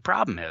friends. And the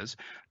problem is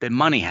that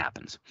money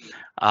happens,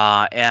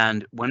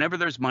 and whenever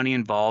there's money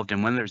involved,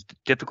 and when there's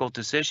difficult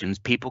decisions,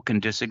 people can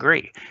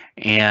disagree,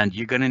 and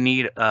you're going to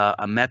need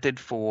a method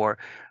for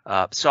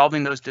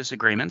solving those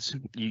disagreements.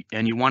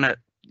 And you want to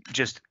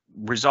just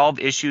resolve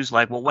issues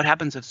like, well, what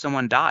happens if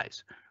someone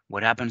dies?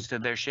 What happens to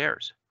their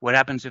shares? What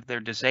happens if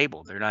they're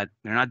disabled? They're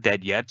not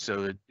dead yet,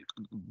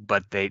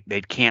 but they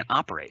can't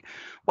operate.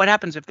 What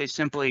happens if they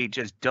simply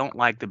just don't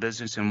like the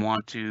business and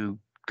want to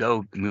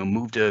go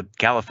move to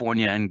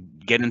California and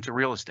get into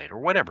real estate, or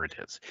whatever it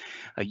is?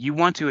 You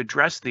want to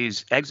address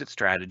these exit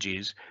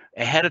strategies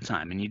ahead of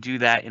time, and you do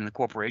that in the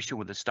corporation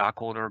with a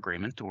stockholder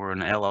agreement, or an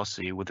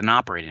LLC with an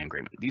operating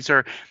agreement. These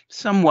are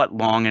somewhat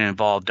long and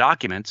involved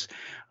documents,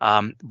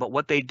 but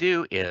what they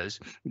do is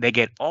they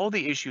get all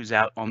the issues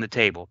out on the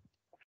table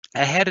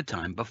ahead of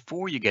time,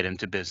 before you get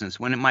into business,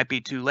 when it might be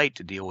too late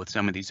to deal with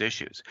some of these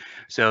issues.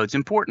 So it's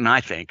important,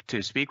 I think,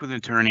 to speak with an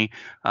attorney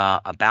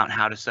about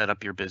how to set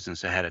up your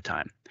business ahead of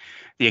time.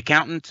 The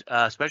accountant,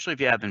 especially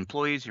if you have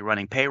employees, you're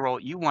running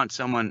payroll, you want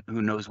someone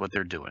who knows what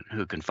they're doing,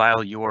 who can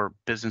file your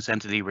business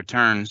entity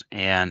returns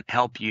and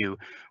help you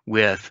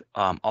with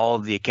all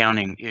of the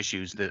accounting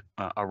issues that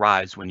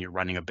arise when you're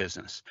running a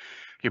business.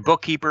 Your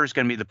bookkeeper is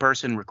going to be the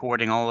person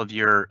recording all of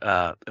your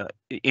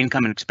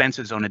income and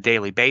expenses on a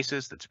daily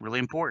basis. That's really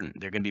important.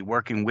 They're going to be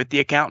working with the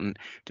accountant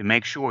to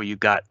make sure you've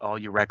got all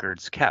your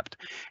records kept.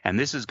 And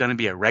this is going to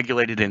be a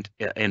regulated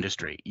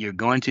industry. You're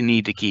going to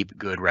need to keep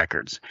good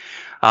records.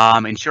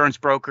 Insurance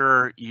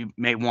broker, you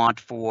may want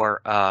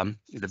for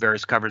the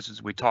various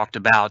coverages we talked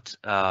about.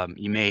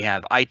 You may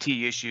have IT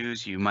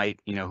issues. You might,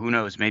 who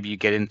knows, maybe you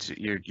get into,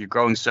 you're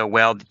growing so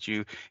well that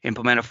you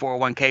implement a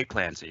 401k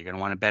plan. So you're going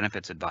to want a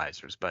benefits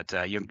advisors, but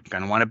you're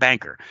going to want a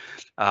banker.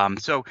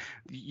 So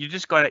you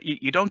just got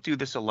to, you don't do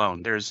this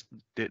alone. There's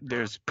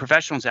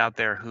professionals out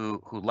there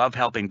who love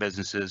helping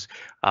businesses,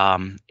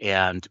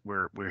 and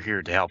we're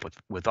here to help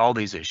with all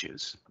these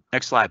issues.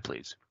 Next slide,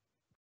 please.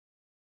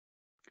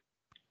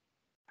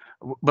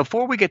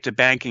 Before we get to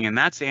banking, and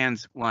that's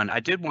Ann's one, I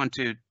did want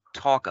to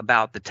talk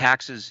about the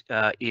taxes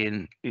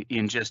in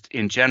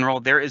general.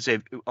 There is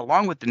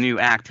along with the new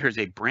act, there's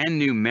a brand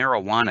new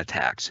marijuana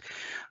tax.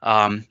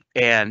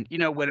 And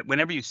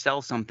whenever you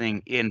sell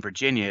something in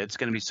Virginia, it's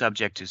going to be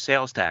subject to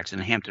sales tax. In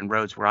Hampton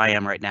Roads, where I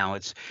am right now,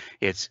 it's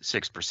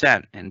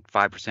 6% and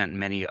 5% in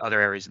many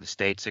other areas of the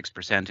state,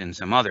 6% in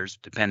some others,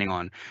 depending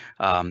on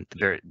the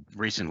very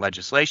recent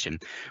legislation.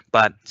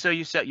 But so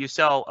you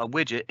sell a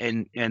widget,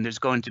 and there's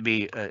going to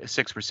be a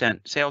 6%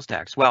 sales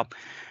tax. Well,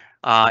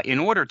 in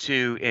order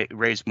to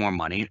raise more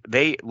money,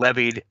 they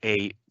levied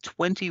a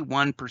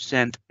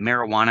 21%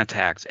 marijuana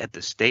tax at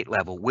the state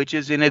level, which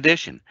is in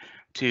addition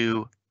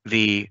to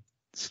the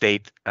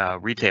state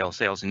retail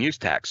sales and use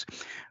tax.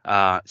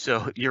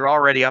 So you're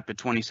already up at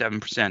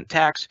 27%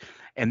 tax.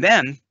 And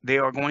then they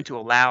are going to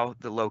allow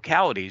the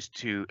localities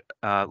to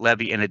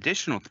levy an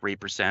additional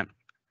 3%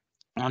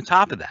 on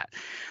top of that.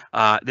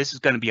 This is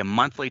going to be a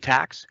monthly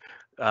tax.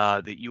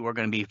 That you are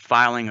going to be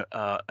filing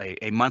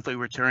a monthly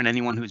return.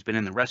 Anyone who's been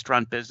in the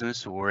restaurant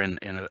business or in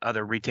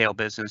other retail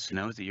business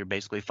knows that you're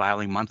basically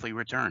filing monthly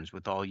returns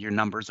with all your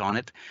numbers on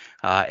it,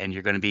 and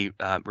you're going to be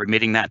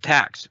remitting that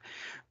tax.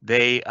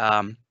 They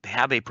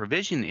have a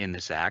provision in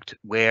this act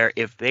where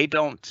if they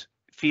don't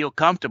feel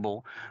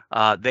comfortable,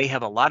 they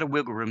have a lot of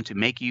wiggle room to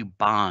make you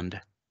bond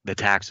the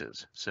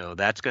taxes. So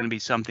that's going to be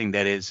something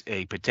that is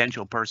a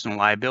potential personal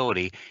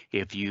liability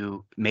if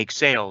you make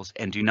sales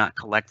and do not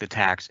collect the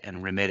tax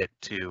and remit it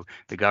to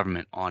the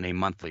government on a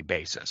monthly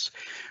basis.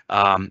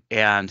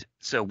 And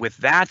so with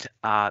that,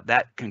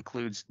 that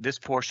concludes this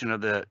portion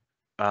of the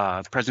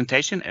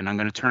presentation, and I'm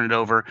going to turn it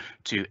over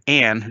to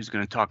Ann, who's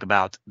going to talk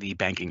about the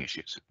banking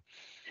issues.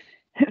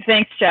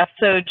 Thanks, Jeff.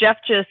 So Jeff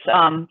just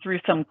threw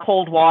some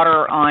cold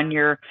water on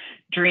your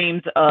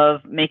dreams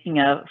of making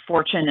a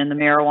fortune in the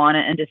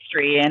marijuana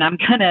industry, and I'm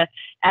going to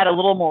add a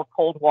little more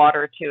cold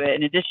water to it.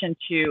 In addition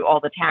to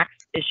all the tax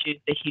issues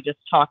that he just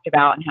talked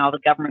about and how the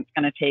government's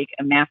going to take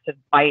a massive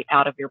bite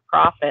out of your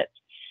profits,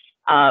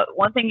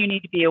 one thing you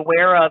need to be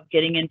aware of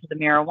getting into the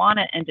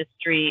marijuana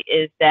industry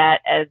is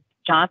that, as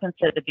Jonathan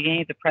said at the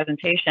beginning of the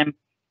presentation,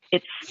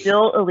 it's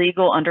still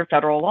illegal under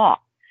federal law.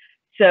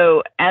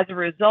 So as a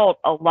result,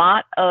 a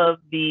lot of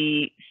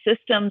the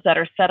systems that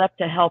are set up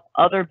to help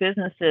other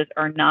businesses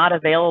are not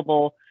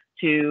available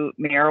to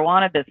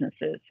marijuana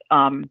businesses.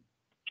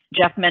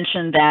 Jeff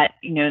mentioned that,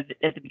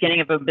 at the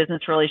beginning of a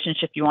business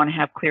relationship, you want to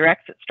have clear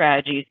exit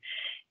strategies.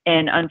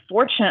 And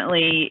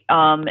unfortunately,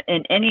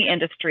 in any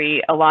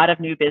industry, a lot of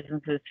new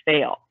businesses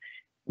fail.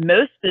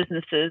 Most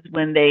businesses,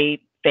 when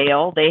they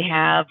fail, they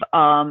have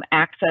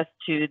access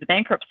to the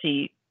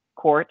bankruptcy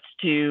courts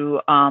to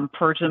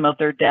purge them of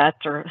their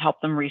debts or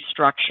help them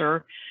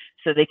restructure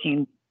so they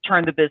can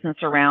turn the business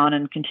around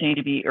and continue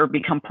to be or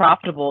become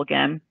profitable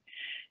again.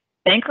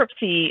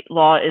 Bankruptcy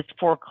law is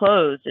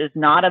foreclosed, is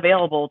not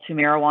available to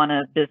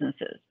marijuana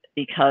businesses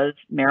because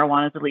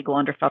marijuana is illegal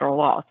under federal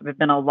law. So there have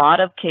been a lot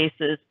of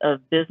cases of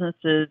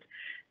businesses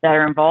that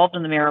are involved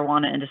in the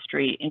marijuana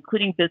industry,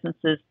 including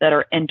businesses that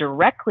are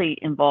indirectly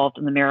involved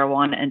in the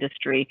marijuana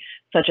industry,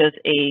 such as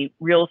a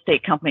real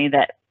estate company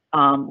that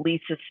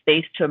leases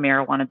space to a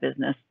marijuana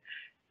business.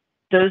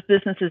 Those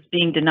businesses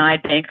being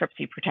denied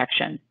bankruptcy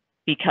protection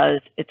because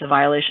it's a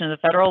violation of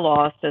the federal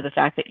law. So the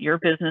fact that your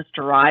business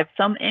derives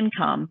some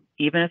income,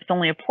 even if it's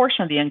only a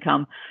portion of the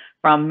income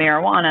from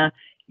marijuana,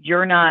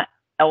 you're not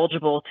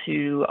eligible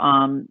to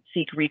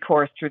seek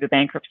recourse through the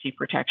bankruptcy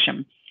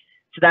protection.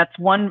 So that's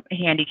one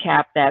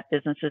handicap that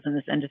businesses in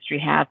this industry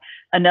have.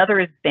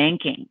 Another is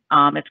banking.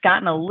 It's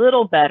gotten a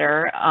little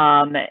better.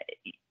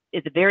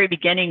 At the very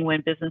beginning,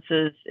 when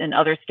businesses in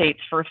other states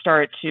first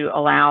started to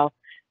allow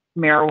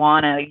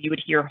marijuana, you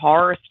would hear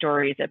horror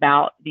stories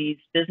about these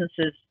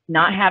businesses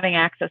not having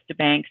access to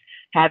banks,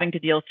 having to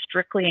deal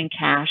strictly in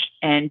cash,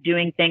 and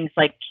doing things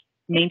like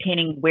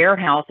maintaining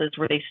warehouses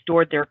where they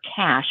stored their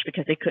cash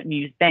because they couldn't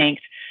use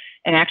banks,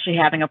 and actually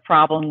having a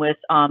problem with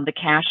the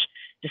cash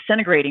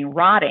disintegrating,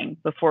 rotting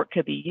before it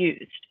could be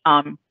used.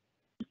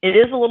 It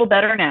is a little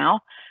better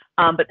now,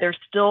 but there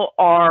still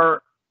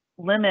are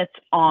limits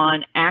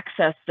on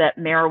access that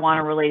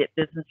marijuana-related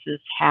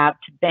businesses have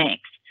to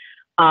banks.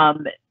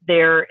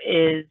 There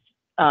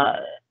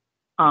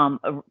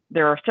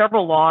are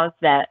several laws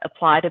that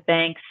apply to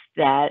banks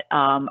that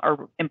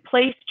are in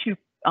place to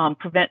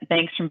prevent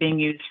banks from being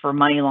used for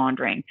money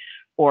laundering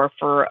or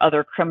for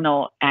other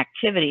criminal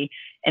activity,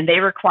 and they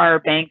require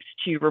banks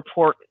to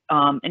report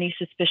any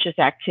suspicious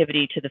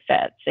activity to the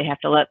feds. They have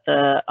to let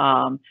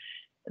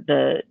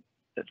the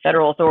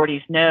federal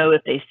authorities know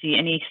if they see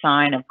any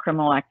sign of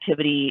criminal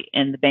activity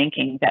in the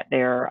banking that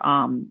they're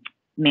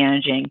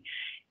managing.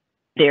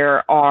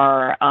 There's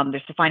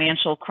the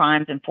Financial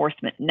Crimes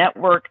Enforcement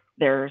Network.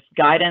 There's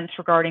guidance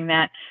regarding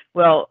that.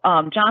 Well,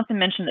 Jonathan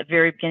mentioned at the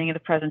very beginning of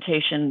the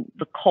presentation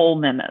the Cole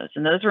memos,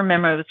 and those were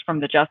memos from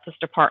the Justice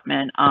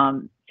Department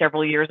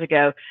several years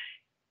ago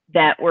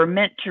that were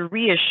meant to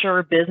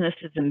reassure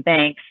businesses and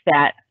banks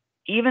that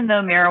even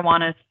though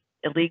marijuana is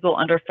illegal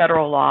under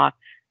federal law,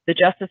 the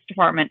Justice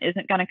Department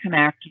isn't going to come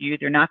after you.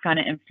 They're not going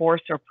to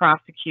enforce or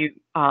prosecute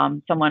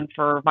someone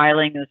for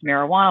violating those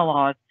marijuana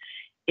laws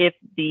if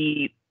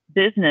the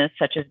business,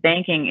 such as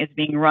banking, is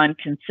being run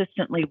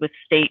consistently with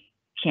state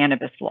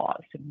cannabis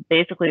laws. So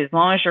basically, as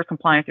long as you're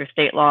complying with your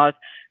state laws,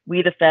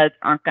 we, the feds,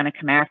 aren't going to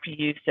come after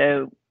you.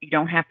 So you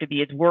don't have to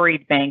be as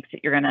worried, banks,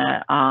 that you're going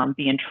to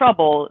be in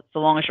trouble so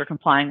long as you're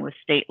complying with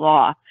state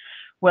law.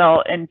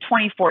 Well, in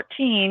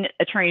 2014,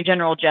 Attorney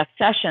General Jeff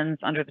Sessions,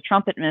 under the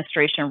Trump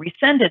administration,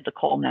 rescinded the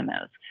Cole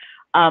memos.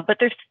 But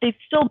they've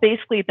still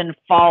basically been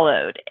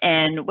followed.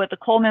 And what the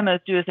Cole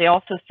memos do is they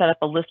also set up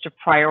a list of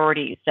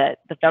priorities that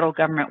the federal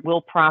government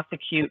will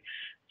prosecute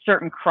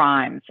certain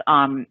crimes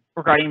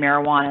regarding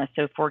marijuana.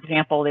 So, for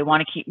example, they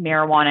want to keep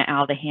marijuana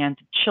out of the hands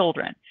of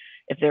children.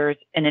 If there's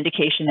an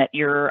indication that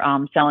you're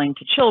selling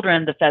to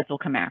children, the feds will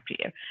come after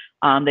you.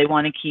 They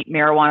want to keep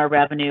marijuana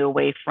revenue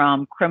away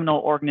from criminal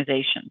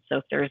organizations. So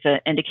if there's an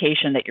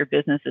indication that your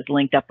business is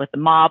linked up with the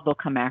mob, they'll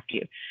come after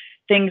you.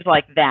 Things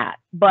like that.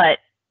 But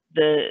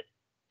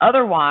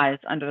otherwise,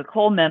 under the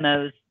Cole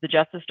memos, the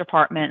Justice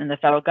Department and the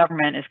federal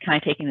government is kind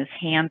of taking this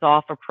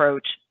hands-off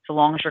approach so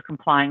long as you're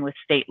complying with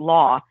state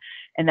law,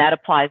 and that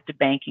applies to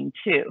banking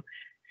too.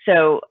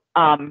 So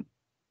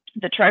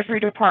the Treasury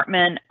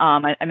Department,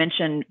 I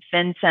mentioned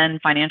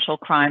FinCEN, Financial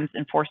Crimes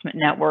Enforcement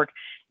Network,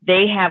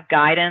 they have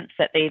guidance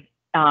that they've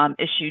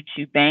issued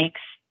to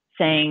banks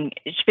saying,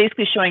 it's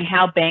basically showing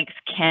how banks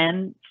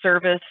can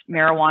service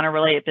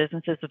marijuana-related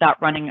businesses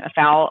without running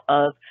afoul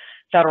of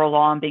federal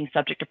law and being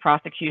subject to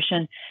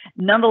prosecution.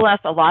 Nonetheless,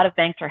 a lot of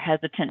banks are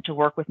hesitant to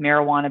work with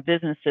marijuana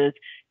businesses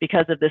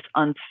because of this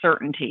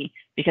uncertainty,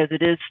 because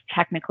it is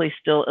technically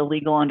still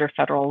illegal under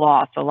federal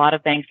law. So a lot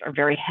of banks are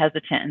very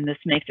hesitant, and this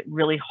makes it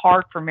really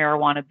hard for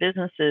marijuana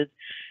businesses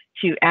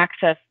to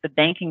access the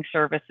banking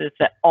services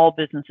that all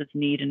businesses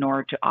need in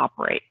order to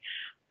operate.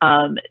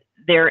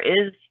 There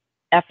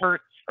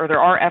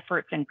are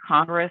efforts in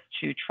Congress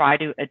to try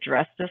to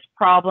address this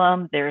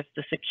problem. There's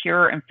the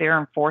Secure and Fair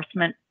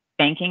Enforcement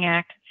Banking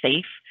Act,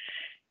 SAFE.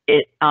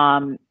 It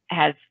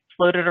has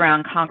floated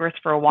around Congress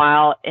for a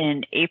while.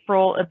 In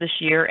April of this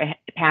year, it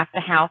passed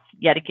the House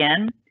yet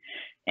again,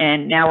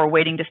 and now we're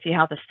waiting to see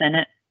how the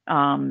Senate,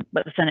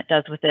 what the Senate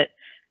does with it.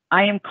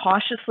 I am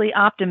cautiously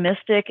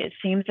optimistic. It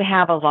seems to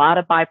have a lot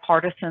of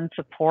bipartisan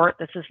support.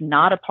 This is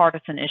not a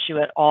partisan issue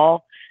at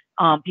all.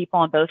 People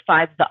on both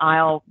sides of the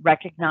aisle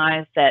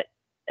recognize that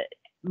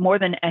more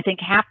than, I think,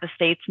 half the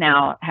states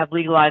now have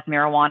legalized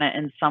marijuana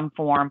in some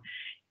form,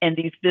 and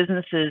these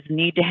businesses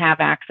need to have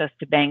access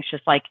to banks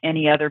just like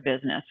any other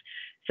business.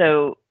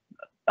 So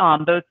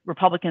both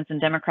Republicans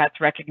and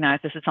Democrats recognize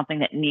this is something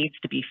that needs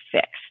to be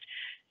fixed.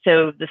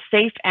 So the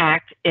SAFE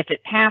Act, if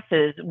it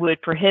passes,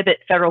 would prohibit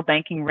federal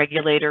banking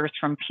regulators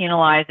from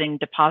penalizing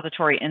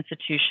depository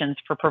institutions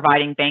for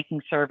providing banking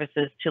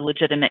services to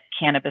legitimate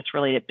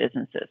cannabis-related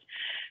businesses.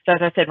 So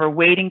as I said, we're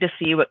waiting to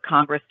see what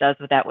Congress does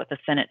with that, what the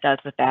Senate does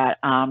with that.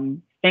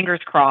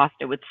 Fingers crossed,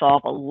 it would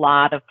solve a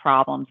lot of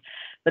problems.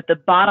 But the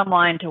bottom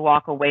line to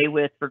walk away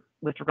with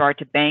regard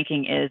to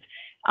banking is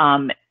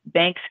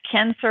banks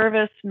can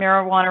service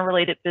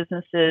marijuana-related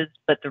businesses,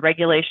 but the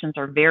regulations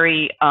are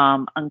very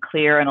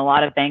unclear, and a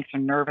lot of banks are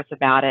nervous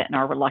about it and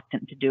are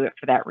reluctant to do it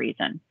for that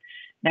reason.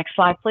 Next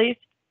slide, please.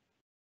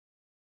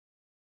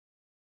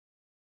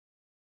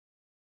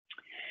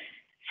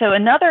 So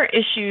another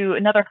issue,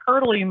 another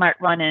hurdle you might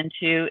run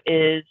into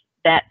is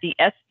that the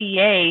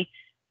SBA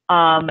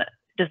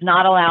does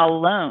not allow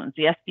loans.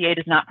 The SBA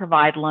does not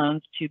provide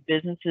loans to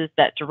businesses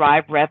that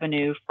derive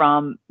revenue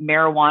from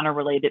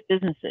marijuana-related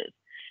businesses.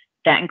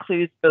 That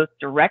includes both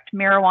direct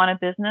marijuana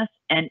business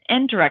and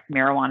indirect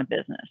marijuana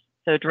business.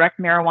 So direct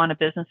marijuana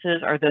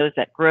businesses are those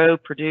that grow,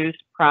 produce,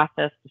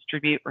 process,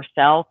 distribute, or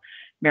sell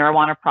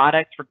marijuana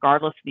products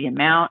regardless of the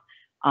amount.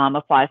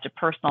 Applies to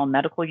personal and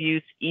medical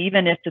use,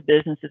 even if the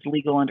business is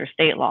legal under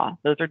state law.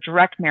 Those are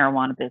direct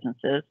marijuana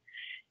businesses,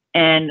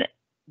 and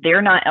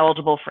they're not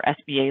eligible for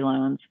SBA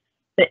loans.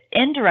 The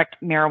indirect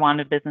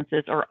marijuana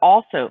businesses are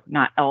also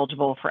not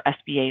eligible for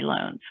SBA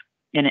loans.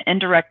 And an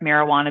indirect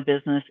marijuana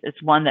business is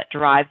one that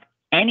derives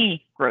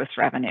any gross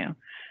revenue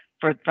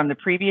from the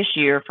previous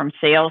year from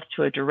sales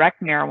to a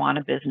direct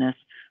marijuana business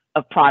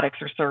of products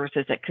or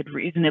services that could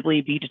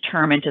reasonably be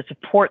determined to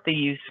support the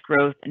use,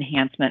 growth,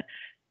 enhancement,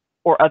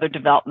 or other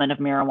development of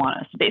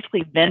marijuana. So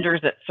basically, vendors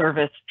that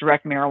service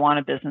direct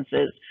marijuana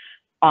businesses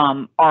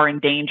are in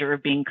danger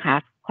of being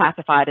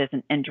classified as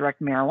an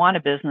indirect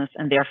marijuana business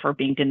and therefore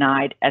being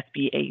denied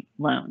SBA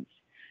loans.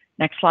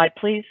 Next slide,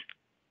 please.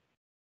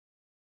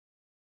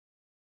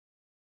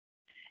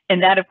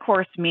 And that, of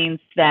course, means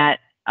that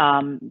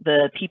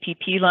the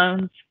PPP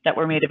loans that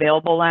were made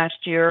available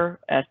last year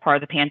as part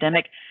of the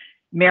pandemic,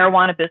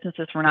 marijuana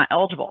businesses were not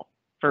eligible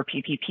for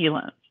PPP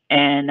loans.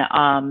 And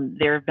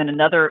there have been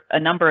a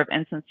number of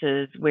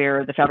instances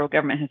where the federal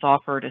government has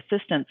offered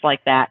assistance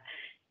like that.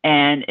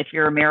 And if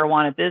you're a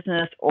marijuana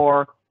business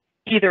or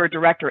either a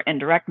direct or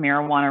indirect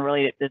marijuana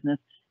related business,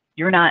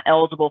 you're not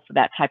eligible for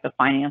that type of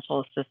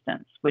financial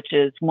assistance, which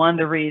is one of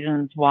the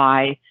reasons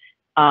why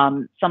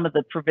some of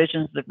the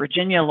provisions of the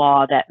Virginia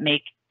law that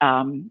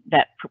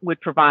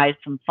would provide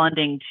some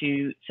funding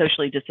to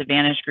socially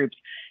disadvantaged groups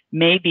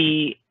may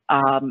be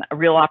a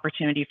real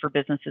opportunity for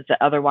businesses that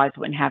otherwise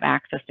wouldn't have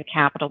access to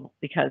capital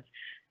because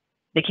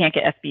they can't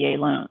get SBA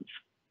loans.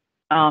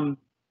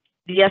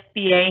 The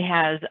SBA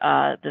has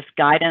this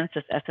guidance,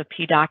 this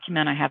SOP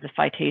document. I have the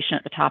citation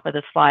at the top of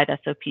the slide,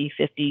 SOP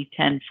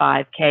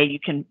 5010-5K. You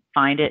can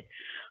find it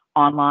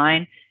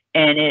online.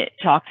 And it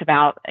talks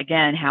about,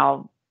 again,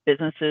 how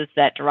businesses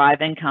that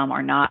derive income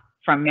are not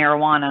from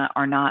marijuana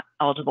are not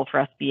eligible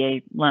for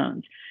SBA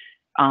loans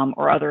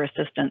or other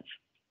assistance.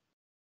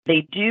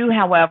 They do,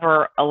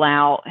 however,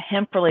 allow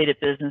hemp-related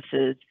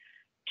businesses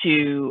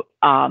to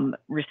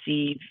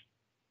receive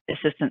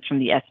assistance from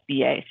the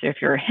SBA. So if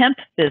you're a hemp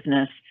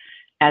business,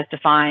 as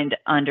defined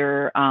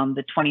under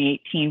the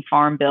 2018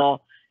 Farm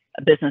Bill,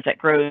 a business that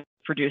grows,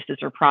 produces,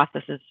 or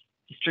processes,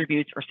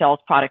 distributes, or sells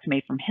products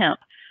made from hemp,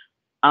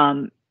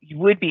 you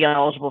would be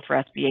eligible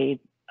for SBA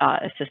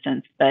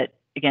assistance, but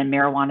again,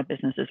 marijuana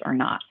businesses are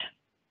not.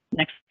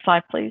 Next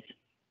slide, please.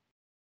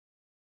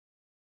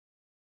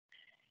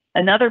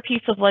 Another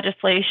piece of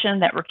legislation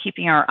that we're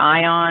keeping our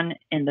eye on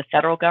in the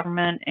federal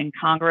government and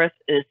Congress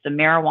is the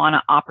Marijuana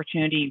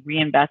Opportunity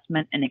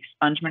Reinvestment and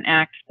Expungement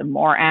Act, the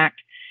MORE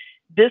Act.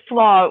 This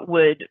law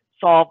would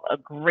solve a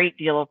great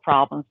deal of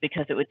problems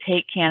because it would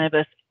take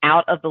cannabis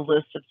out of the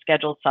list of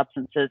scheduled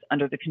substances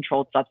under the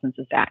Controlled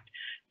Substances Act.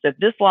 So if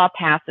this law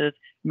passes,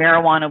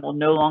 marijuana will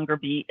no longer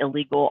be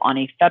illegal on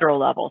a federal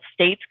level.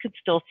 States could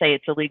still say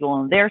it's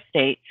illegal in their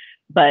state,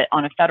 but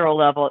on a federal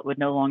level, it would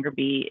no longer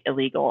be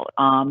illegal.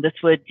 This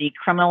would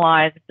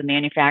decriminalize the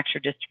manufacture,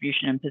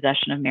 distribution, and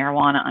possession of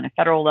marijuana on a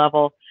federal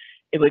level.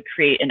 It would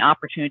create an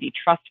opportunity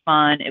trust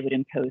fund. It would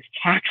impose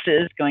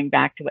taxes, going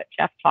back to what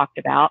Jeff talked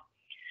about.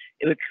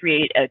 It would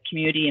create a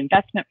community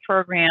investment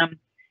program.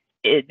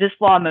 This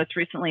law most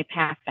recently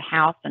passed the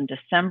House in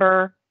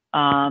December,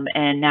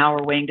 and now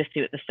we're waiting to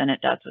see what the Senate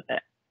does with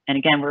it. And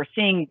again, we're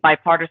seeing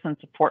bipartisan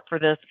support for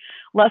this,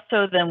 less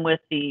so than with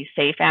the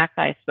SAFE Act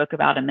I spoke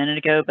about a minute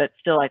ago, but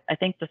still, I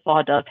think this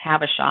law does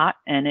have a shot,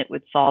 and it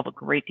would solve a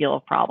great deal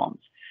of problems.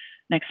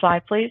 Next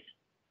slide, please.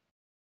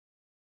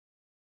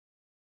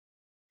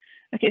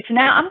 Okay, so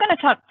now I'm going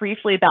to talk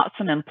briefly about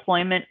some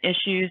employment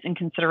issues and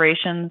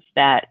considerations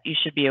that you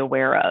should be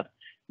aware of.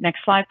 Next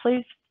slide,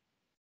 please.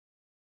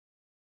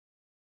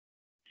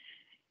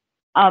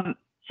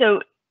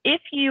 So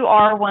if you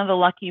are one of the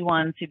lucky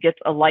ones who gets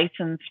a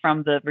license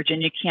from the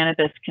Virginia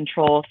Cannabis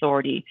Control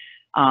Authority,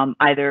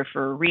 either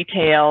for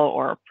retail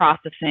or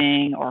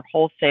processing or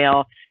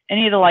wholesale,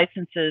 any of the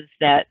licenses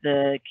that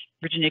the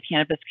Virginia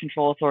Cannabis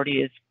Control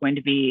Authority is going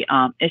to be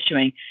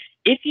issuing,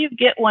 if you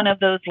get one of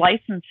those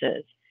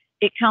licenses,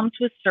 it comes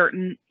with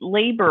certain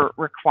labor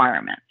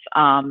requirements.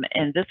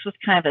 And this was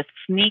kind of a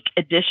sneak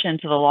addition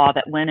to the law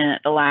that went in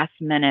at the last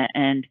minute,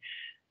 and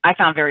I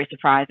found very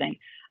surprising.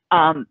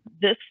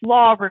 This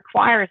law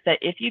requires that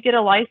if you get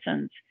a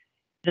license,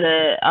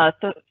 the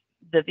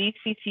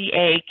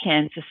VCCA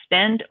can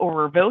suspend or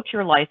revoke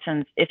your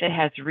license if it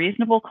has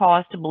reasonable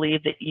cause to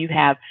believe that you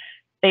have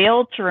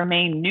failed to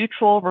remain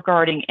neutral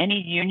regarding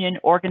any union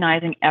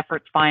organizing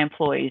efforts by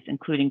employees,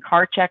 including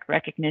card check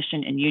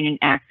recognition and union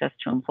access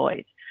to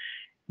employees.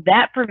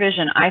 That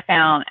provision I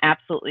found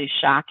absolutely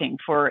shocking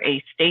for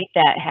a state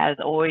that has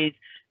always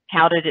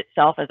touted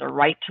itself as a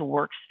right to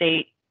work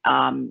state,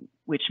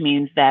 which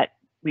means that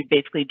we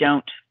basically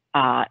don't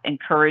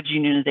encourage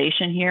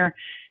unionization here.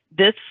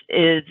 This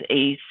is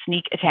a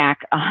sneak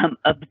attack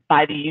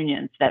by the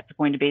unions that's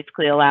going to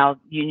basically allow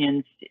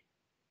unions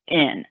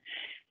in.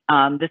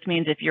 This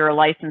means if you're a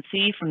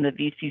licensee from the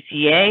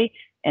VCCA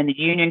and the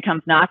union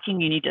comes knocking,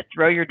 you need to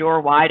throw your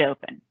door wide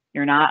open.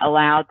 You're not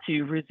allowed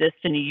to resist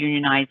any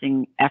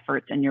unionizing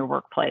efforts in your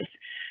workplace.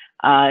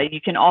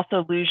 You can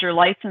also lose your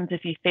license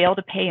if you fail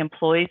to pay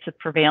employees the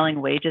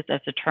prevailing wages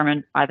as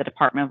determined by the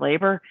Department of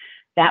Labor.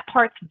 That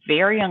part's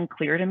very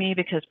unclear to me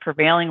because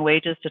prevailing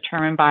wages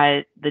determined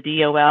by the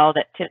DOL,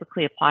 that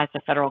typically applies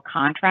to federal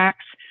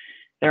contracts.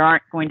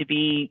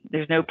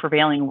 There's no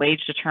prevailing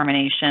wage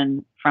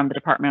determination from the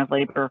Department of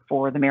Labor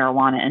for the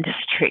marijuana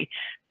industry.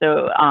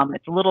 So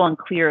it's a little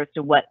unclear as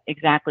to what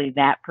exactly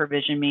that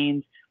provision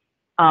means.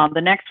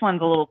 The next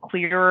one's a little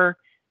clearer.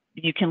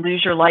 You can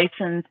lose your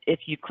license if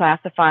you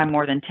classify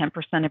more than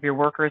 10% of your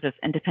workers as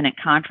independent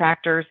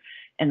contractors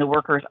and the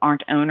workers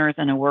aren't owners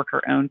in a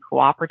worker-owned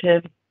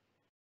cooperative.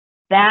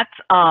 That's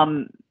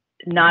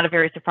not a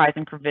very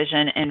surprising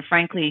provision. And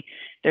frankly,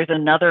 there's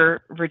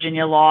another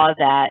Virginia law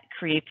that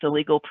creates a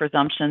legal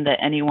presumption that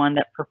anyone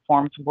that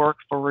performs work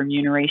for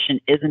remuneration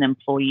is an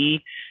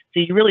employee.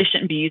 So you really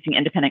shouldn't be using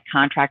independent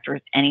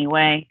contractors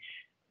anyway.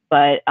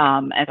 But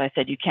as I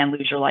said, you can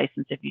lose your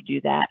license if you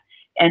do that.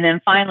 And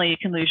then finally, you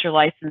can lose your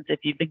license if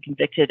you've been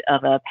convicted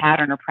of a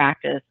pattern or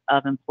practice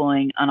of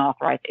employing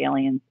unauthorized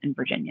aliens in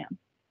Virginia.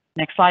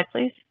 Next slide,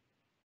 please.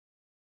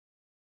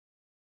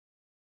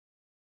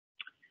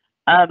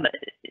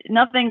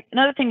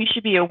 Another thing you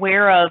should be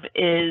aware of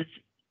is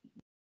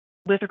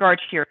with regard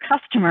to your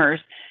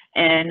customers,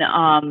 and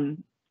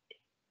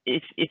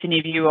if any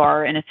of you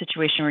are in a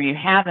situation where you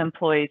have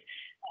employees,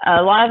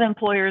 a lot of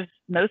employers,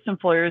 most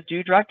employers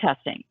do drug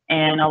testing,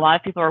 and a lot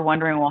of people are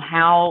wondering, well,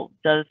 how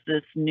does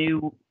this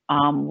new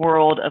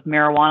world of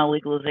marijuana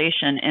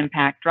legalization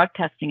impact drug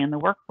testing in the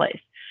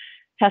workplace?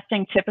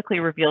 Testing typically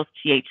reveals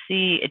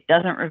THC. It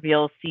doesn't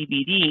reveal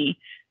CBD.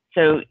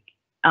 So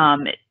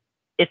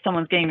if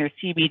someone's getting their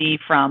CBD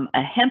from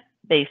a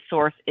hemp-based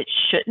source, it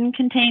shouldn't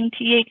contain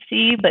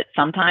THC, but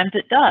sometimes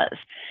it does.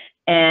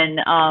 And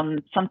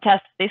some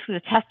tests, basically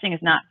the testing is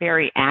not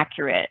very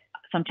accurate.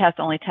 Some tests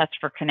only test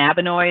for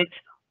cannabinoids,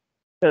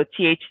 so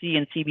THC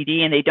and CBD,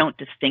 and they don't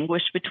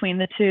distinguish between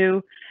the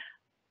two.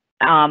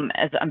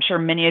 As I'm sure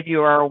many of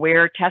you are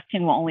aware,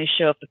 testing will only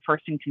show if the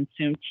person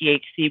consumed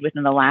THC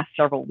within the last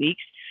several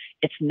weeks.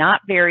 It's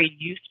not very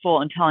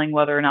useful in telling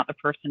whether or not the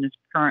person is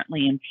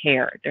currently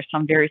impaired. There's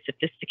some very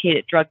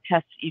sophisticated drug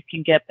tests you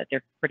can get, but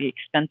they're pretty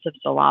expensive,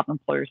 so a lot of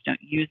employers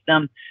don't use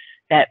them,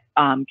 that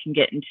can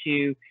get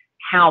into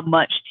how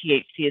much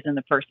THC is in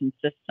the person's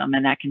system,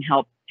 and that can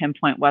help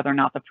pinpoint whether or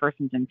not the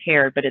person's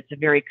impaired, but it's a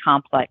very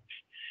complex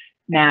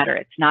matter.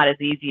 It's not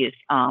as easy as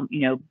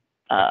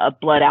a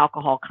blood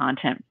alcohol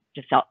content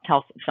to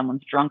tell if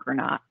someone's drunk or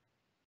not.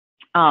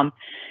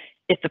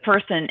 If the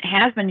person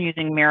has been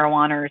using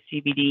marijuana or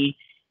CBD,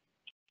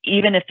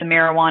 even if the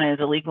marijuana is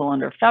illegal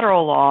under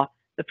federal law,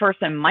 the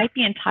person might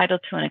be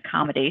entitled to an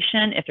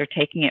accommodation if they're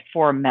taking it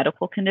for a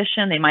medical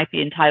condition. They might be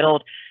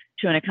entitled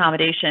to an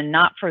accommodation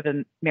not for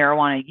the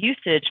marijuana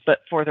usage, but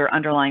for their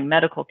underlying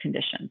medical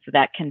condition. So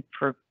that can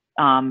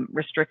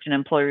restrict an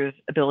employer's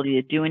ability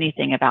to do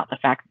anything about the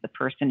fact that the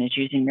person is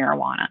using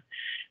marijuana.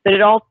 But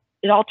it all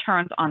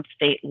turns on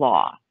state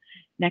law.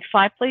 Next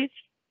slide, please.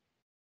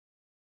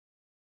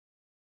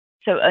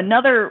 So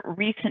another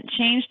recent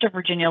change to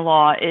Virginia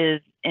law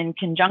is in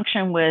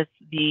conjunction with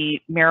the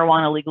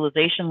marijuana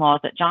legalization laws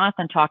that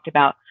Jonathan talked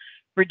about.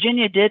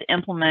 Virginia did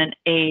implement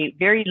a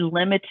very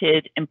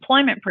limited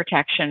employment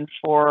protection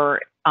for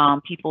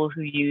people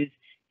who use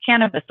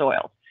cannabis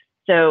oil.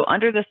 So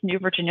under this new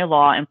Virginia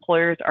law,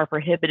 employers are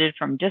prohibited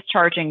from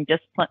discharging,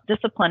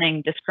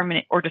 disciplining,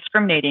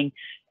 discriminating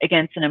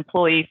against an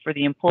employee for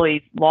the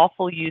employee's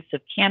lawful use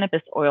of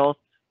cannabis oils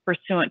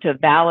pursuant to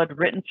valid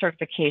written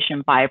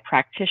certification by a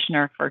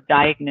practitioner for a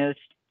diagnosed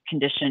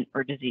condition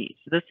or disease.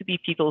 So this would be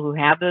people who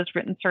have those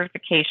written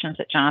certifications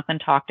that Jonathan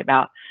talked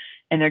about,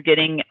 and they're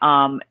getting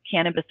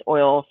cannabis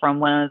oil from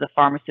one of the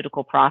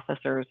pharmaceutical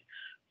processors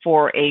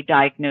for a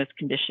diagnosed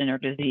condition or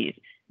disease.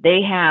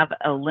 They have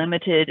a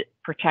limited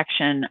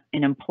protection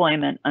in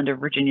employment under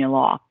Virginia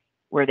law,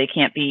 where they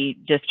can't be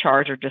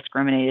discharged or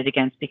discriminated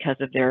against because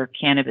of their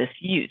cannabis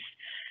use.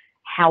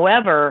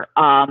 However,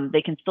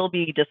 they can still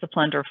be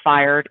disciplined or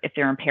fired if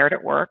they're impaired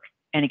at work.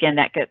 and again,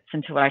 that gets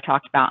into what I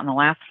talked about in the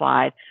last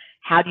slide.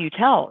 How do you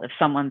tell if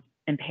someone's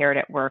impaired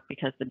at work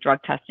because the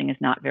drug testing is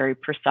not very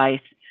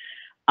precise?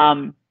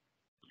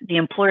 The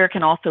employer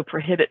can also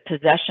prohibit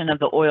possession of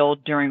the oil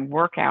during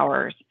work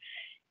hours.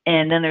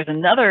 And then there's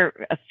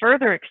a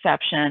further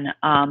exception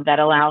that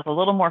allows a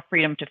little more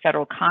freedom to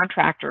federal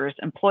contractors.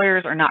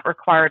 Employers are not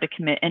required to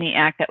commit any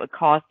act that would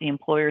cause the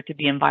employer to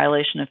be in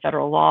violation of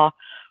federal law,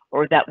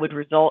 or that would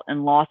result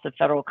in loss of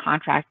federal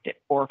contract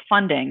or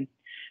funding,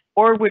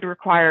 or would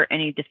require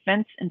any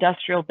defense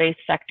industrial-based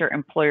sector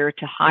employer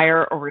to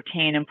hire or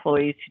retain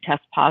employees who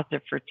test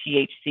positive for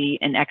THC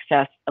in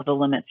excess of the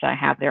limits I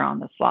have there on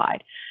the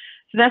slide.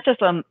 So that's just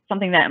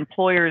something that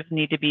employers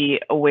need to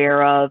be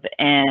aware of,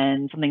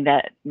 and something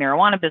that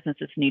marijuana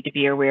businesses need to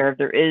be aware of.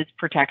 There is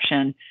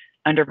protection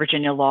under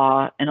Virginia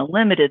law in a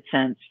limited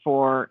sense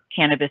for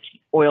cannabis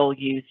oil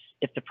use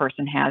if the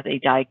person has a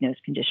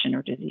diagnosed condition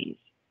or disease.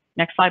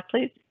 Next slide,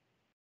 please.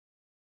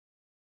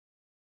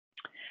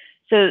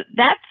 So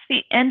that's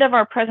the end of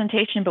our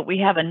presentation, but we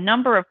have a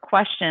number of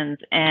questions,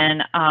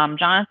 and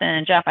Jonathan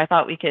and Jeff, I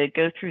thought we could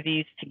go through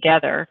these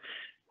together.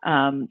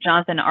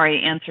 Jonathan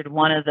already answered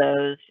one of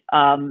those.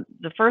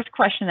 The first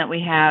question that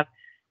we have,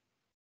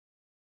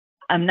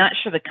 I'm not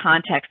sure the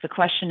context. The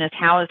question is,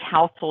 how is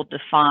household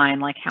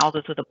defined, like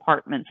houses with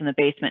apartments in the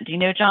basement? Do you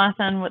know,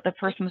 Jonathan, what the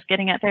person was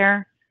getting at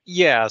there?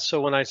 Yeah,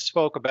 so when I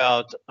spoke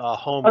about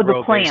home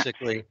grow,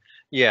 basically,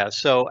 yeah,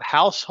 so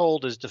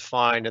household is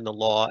defined in the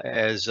law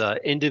as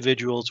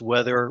individuals,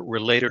 whether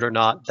related or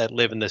not, that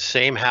live in the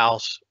same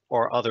house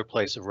or other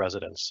place of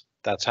residence.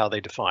 That's how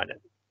they define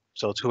it.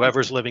 So it's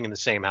whoever's living in the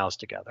same house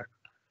together.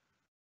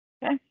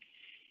 Okay.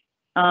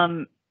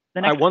 The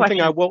next one question,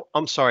 thing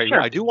I'm sorry, sure.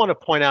 I do want to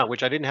point out,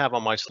 which I didn't have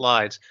on my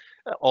slides,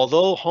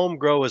 although home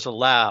grow is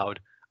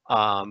allowed,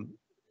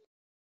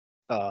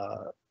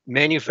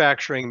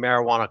 manufacturing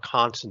marijuana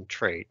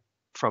concentrate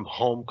from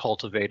home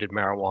cultivated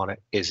marijuana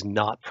is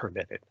not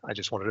permitted. I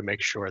just wanted to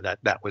make sure that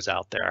that was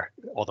out there,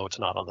 although it's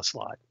not on the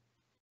slide.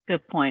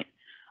 Good point.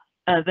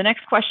 The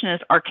next question is,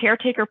 are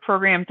caretaker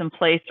programs in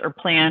place or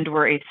planned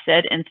where a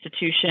said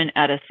institution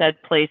at a said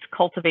place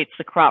cultivates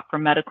the crop for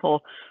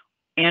medical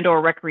and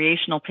or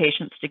recreational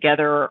patients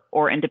together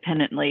or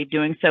independently?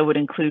 Doing so would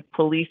include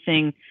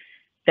policing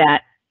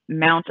that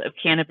amount of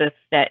cannabis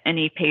that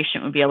any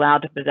patient would be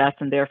allowed to possess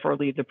and therefore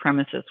leave the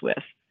premises with.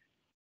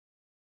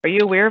 Are you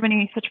aware of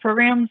any such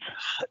programs?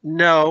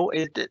 No,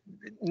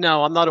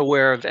 no, I'm not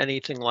aware of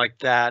anything like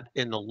that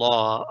in the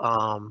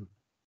law.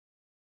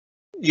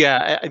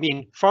 Yeah, I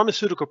mean,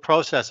 pharmaceutical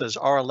processors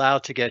are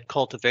allowed to get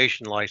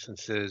cultivation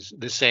licenses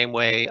the same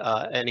way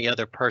any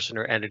other person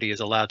or entity is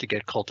allowed to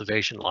get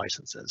cultivation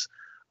licenses.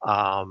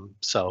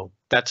 So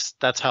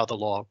that's how the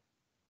law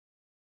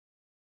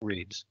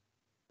reads.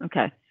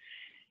 Okay.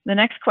 The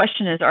next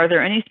question is, are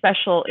there any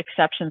special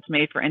exceptions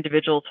made for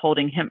individuals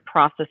holding hemp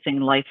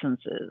processing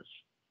licenses?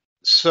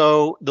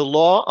 So the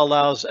law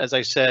allows, as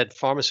I said,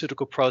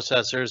 pharmaceutical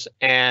processors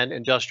and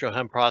industrial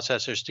hemp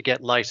processors to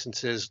get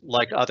licenses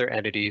like other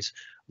entities.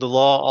 The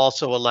law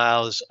also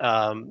allows,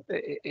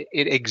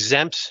 it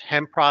exempts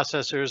hemp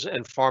processors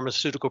and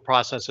pharmaceutical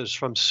processors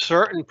from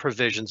certain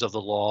provisions of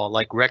the law,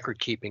 like record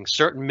keeping,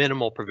 certain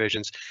minimal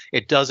provisions.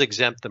 It does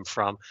exempt them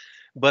from.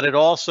 But it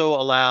also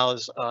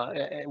allows,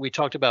 we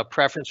talked about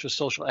preference for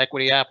social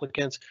equity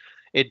applicants.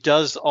 It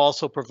does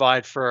also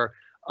provide for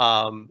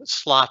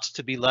slots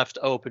to be left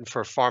open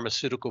for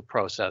pharmaceutical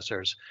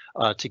processors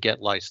to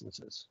get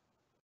licenses.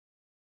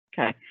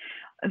 Okay.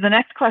 The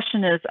next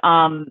question is,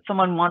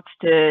 someone wants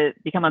to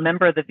become a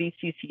member of the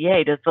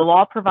VCCA. Does the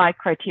law provide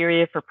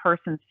criteria for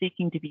persons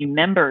seeking to be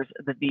members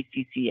of the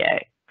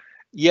VCCA?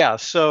 Yeah,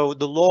 so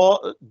the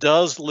law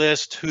does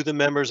list who the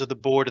members of the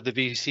board of the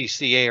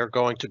VCCA are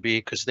going to be,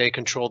 because they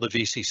control the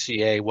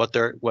VCCA, what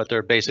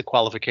their basic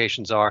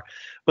qualifications are.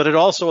 But it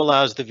also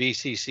allows the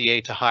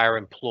VCCA to hire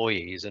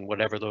employees, and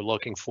whatever they're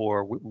looking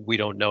for, we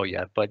don't know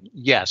yet. But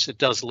yes, it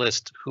does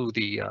list who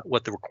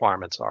what the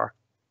requirements are.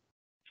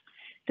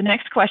 The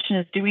next question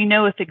is, do we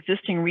know if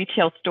existing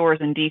retail stores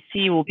in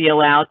DC will be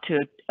allowed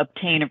to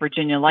obtain a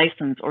Virginia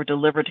license or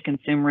deliver to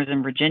consumers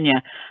in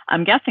Virginia?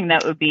 I'm guessing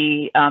that would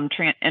be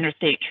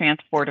interstate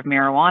transport of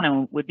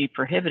marijuana would be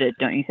prohibited,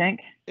 don't you think?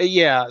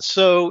 Yeah,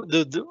 so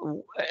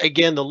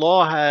again, the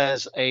law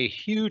has a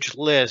huge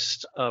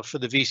list for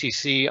the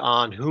VCC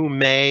on who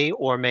may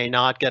or may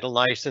not get a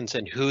license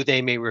and who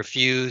they may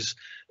refuse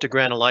to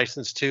grant a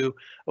license to.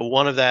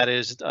 One of that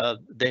is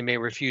they may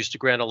refuse to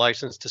grant a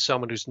license to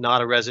someone who's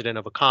not a resident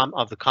of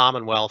the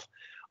Commonwealth.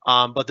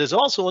 But there's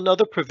also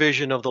another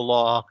provision of the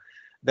law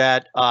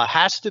that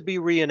has to be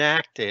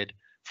reenacted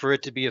for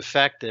it to be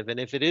effective. And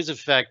if it is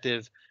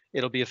effective,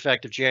 it'll be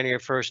effective January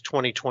 1st,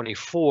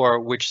 2024,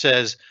 which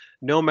says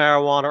no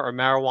marijuana or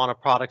marijuana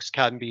products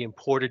can be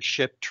imported,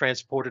 shipped,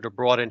 transported, or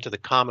brought into the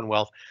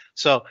Commonwealth.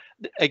 So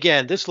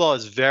again, this law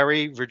is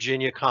very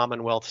Virginia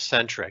Commonwealth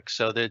centric.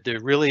 So there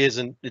really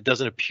isn't, it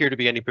doesn't appear to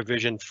be any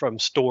provision from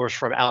stores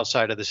from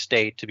outside of the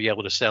state to be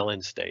able to sell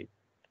in state.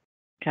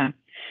 Okay.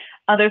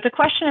 There's a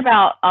question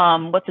about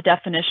what the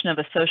definition of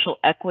a social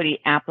equity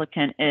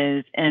applicant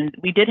is, and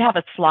we did have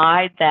a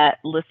slide that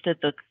listed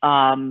the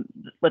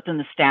what's in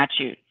the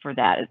statute for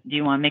that. Do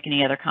you want to make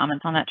any other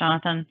comments on that,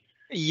 Jonathan?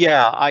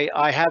 Yeah,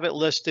 I have it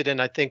listed,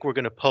 and I think we're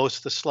going to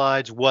post the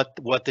slides, what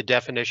the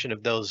definition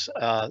of those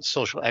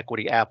social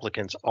equity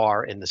applicants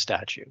are in the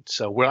statute.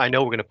 So I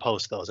know we're going to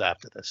post those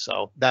after this,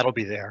 so that'll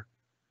be there.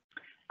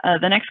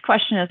 The next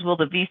question is, will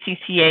the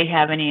VCCA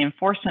have any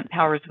enforcement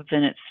powers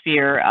within its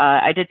sphere?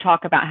 I did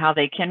talk about how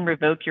they can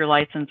revoke your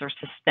license or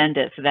suspend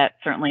it, so that's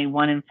certainly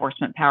one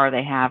enforcement power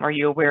they have. Are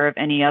you aware of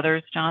any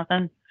others,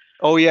 Jonathan?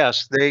 Oh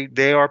yes,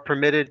 they are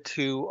permitted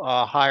to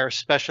hire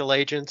special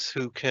agents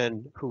who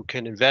can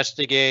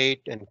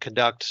investigate and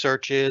conduct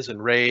searches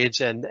and raids,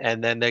 and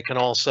then they can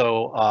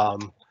also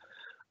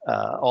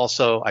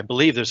I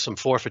believe there's some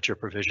forfeiture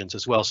provisions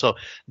as well. So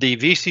the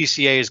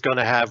VCCA is going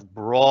to have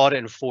broad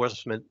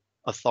enforcement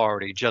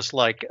authority, just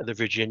like the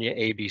Virginia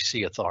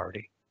ABC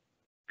Authority.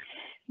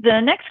 The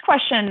next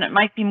question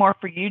might be more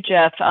for you,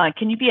 Jeff.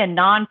 Can you be a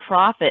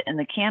nonprofit in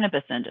the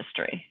cannabis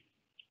industry?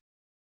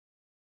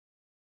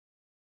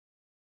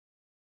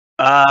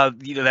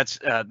 That's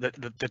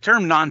the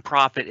term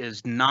nonprofit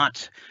is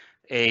not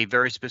a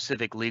very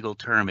specific legal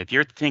term. If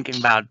you're thinking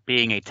about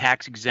being a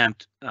tax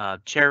exempt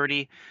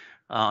charity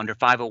under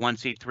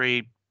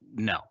 501c3,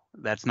 no,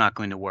 that's not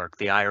going to work.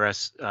 The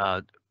IRS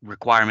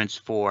requirements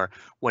for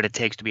what it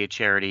takes to be a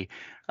charity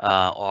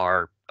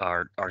are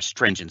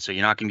stringent. So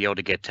you're not going to be able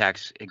to get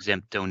tax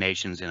exempt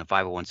donations in a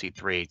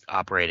 501c3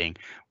 operating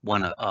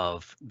one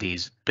of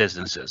these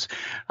businesses.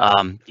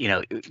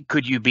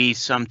 Could you be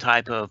some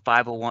type of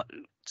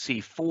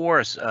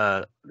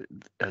 501c4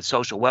 a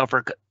social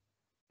welfare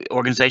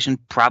organization?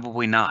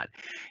 Probably not.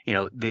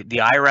 The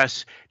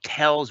IRS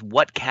tells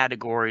what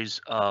categories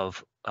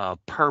of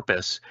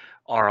purpose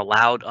are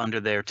allowed under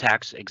their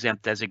tax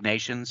exempt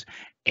designations,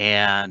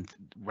 and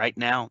right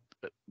now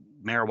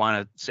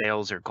marijuana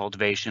sales or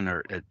cultivation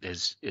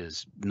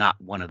is not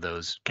one of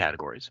those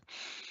categories.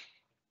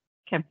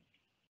 Okay.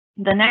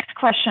 The next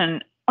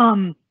question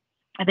I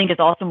think is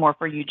also more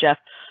for you, Jeff.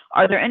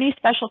 Are there any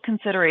special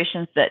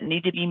considerations that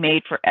need to be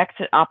made for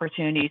exit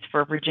opportunities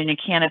for Virginia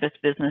cannabis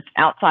business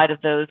outside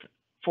of those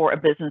for a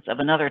business of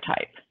another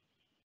type?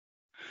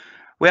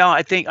 Well,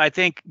 I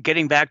think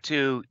getting back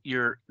to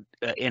your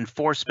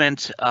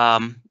enforcement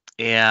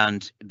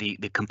and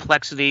the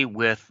complexity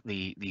with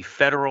the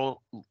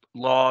federal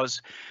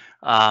laws,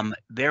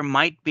 there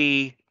might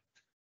be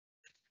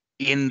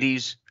in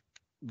these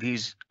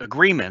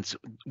agreements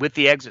with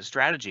the exit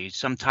strategy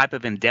some type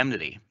of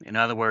indemnity. In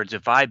other words,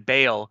 if I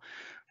bail,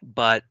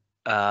 but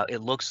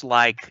it looks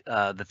like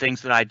the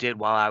things that I did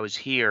while I was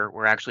here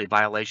were actually a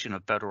violation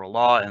of federal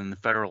law, and the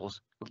federal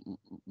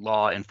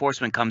law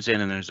enforcement comes in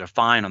and there's a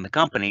fine on the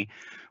company,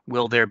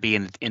 will there be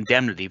an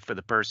indemnity for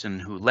the person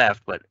who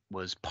left but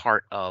was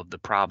part of the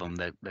problem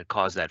that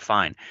caused that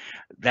fine?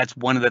 That's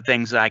one of the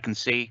things that I can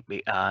see,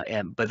 but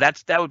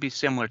that would be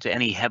similar to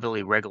any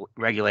heavily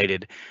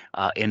regulated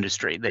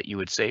industry that you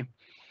would see.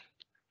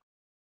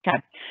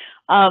 Okay.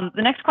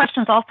 The next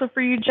question is also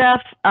for you,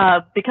 Jeff.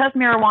 Because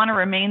marijuana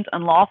remains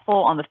unlawful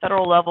on the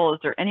federal level, is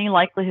there any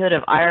likelihood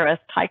of IRS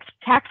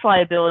tax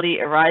liability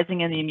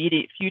arising in the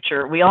immediate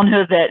future? We all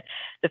know that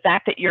the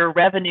fact that your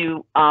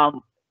revenue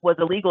was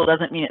illegal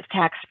doesn't mean it's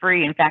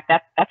tax-free. In fact,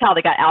 that's how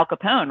they got Al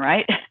Capone,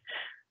 right?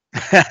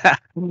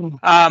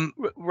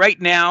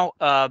 Right now,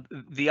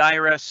 the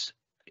IRS,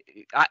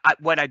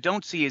 what I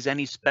don't see is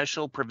any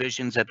special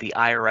provisions at the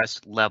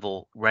IRS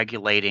level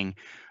regulating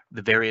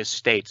the various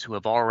states who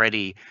have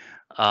already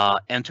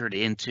entered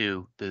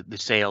into the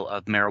sale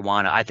of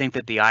marijuana. I think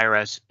that the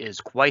IRS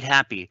is quite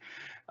happy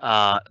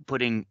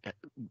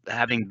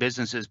having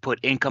businesses put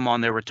income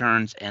on their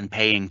returns and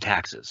paying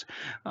taxes.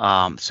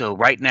 So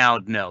right now,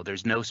 no,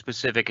 there's no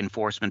specific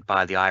enforcement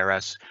by the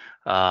IRS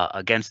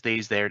against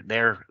these.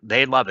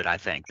 They love it. I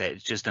think that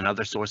it's just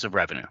another source of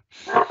revenue.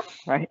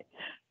 Right.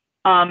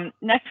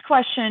 Next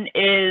question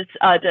is,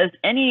 does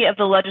any of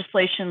the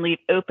legislation leave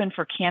open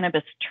for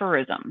cannabis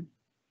tourism?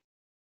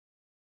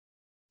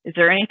 Is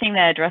there anything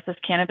that addresses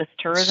cannabis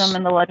tourism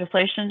in the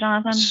legislation,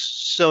 Jonathan?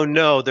 So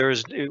no,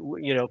 there's,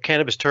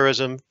 cannabis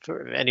tourism,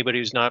 for anybody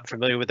who's not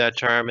familiar with that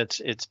term,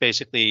 it's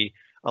basically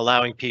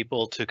allowing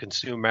people to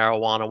consume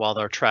marijuana while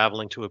they're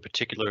traveling to a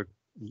particular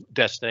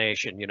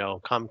destination.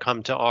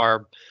 Come to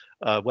our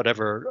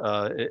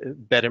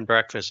bed and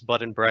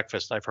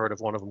breakfast, I've heard of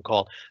one of them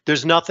called.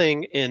 There's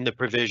nothing in the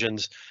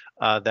provisions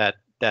that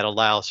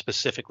allows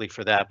specifically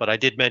for that, but I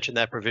did mention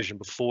that provision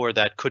before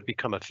that could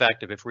become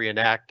effective if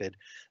reenacted,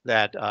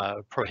 that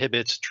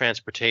prohibits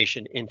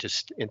transportation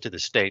into the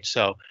state.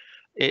 So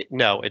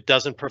no, it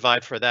doesn't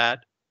provide for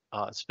that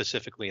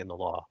specifically in the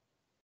law.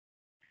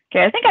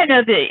 Okay, I think I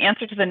know the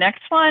answer to the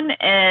next one,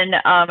 and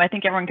I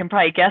think everyone can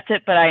probably guess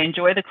it, but I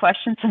enjoy the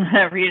question, so I'm going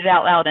to read it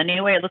out loud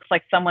anyway. It looks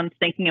like someone's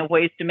thinking of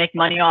ways to make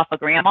money off of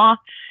grandma.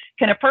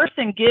 Can a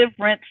person give,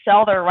 rent,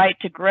 sell their right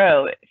to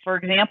grow? For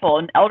example,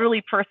 an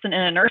elderly person in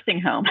a nursing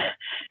home.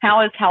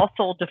 How is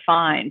household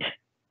defined?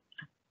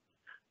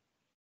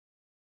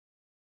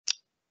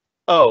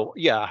 Oh,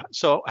 yeah.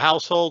 So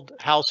household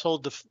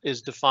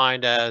is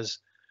defined as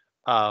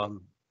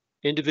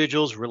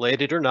individuals,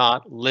 related or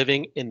not,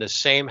 living in the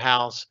same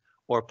house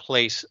or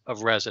place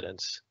of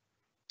residence.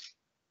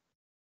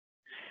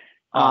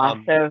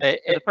 So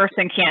the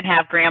person can't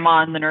have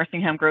grandma in the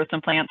nursing home grow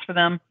some plants for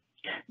them?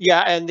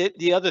 Yeah, and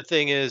the other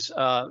thing is,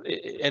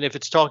 and if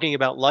it's talking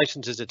about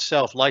licenses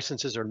itself,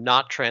 licenses are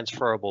not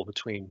transferable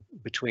between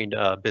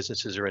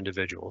businesses or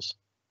individuals.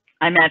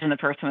 I imagine the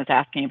person was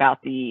asking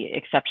about the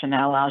exception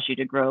that allows you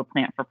to grow a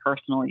plant for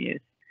personal use.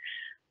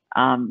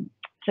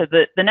 So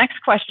the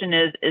next question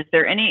is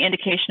there any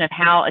indication of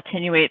how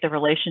attenuate the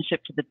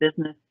relationship to the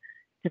business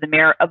to the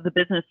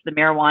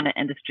marijuana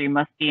industry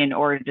must be in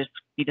order to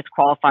be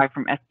disqualified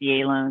from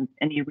SBA loans?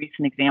 Any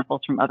recent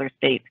examples from other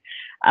states?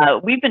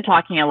 We've been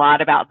talking a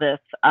lot about this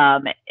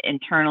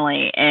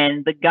internally,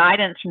 and the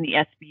guidance from the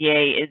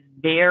SBA is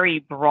very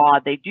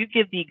broad. They do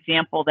give the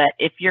example that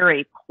if you're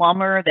a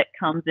plumber that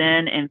comes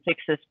in and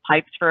fixes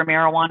pipes for a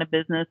marijuana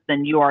business,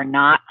 then you are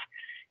not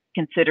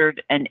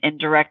considered an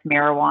indirect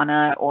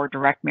marijuana or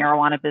direct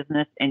marijuana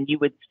business, and you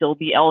would still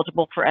be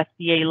eligible for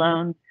SBA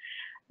loans.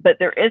 But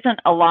there isn't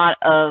a lot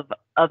of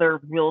other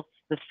real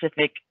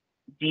specific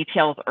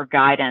details or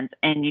guidance,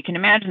 and you can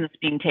imagine this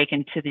being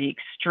taken to the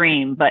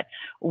extreme. But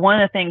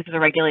one of the things the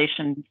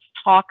regulations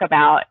talk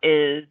about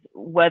is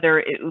whether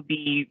it would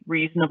be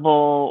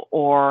reasonable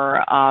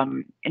or,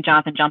 and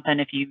Jonathan, jump in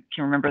if you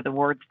can remember the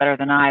words better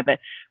than I, but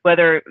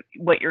whether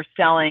what you're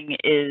selling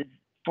is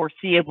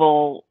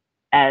foreseeable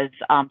as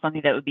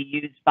something that would be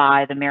used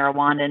by the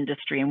marijuana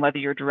industry, and whether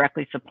you're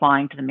directly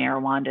supplying to the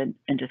marijuana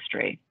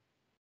industry.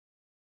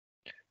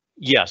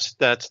 Yes,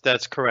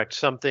 that's correct.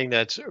 Something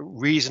that's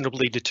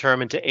reasonably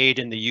determined to aid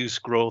in the use,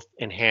 growth,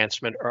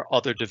 enhancement, or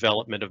other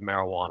development of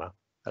marijuana.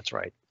 That's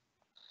right.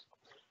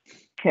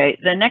 Okay,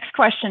 the next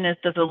question is,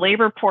 does the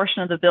labor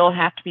portion of the bill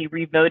have to be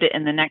revoted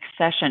in the next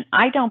session?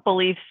 I don't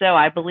believe so.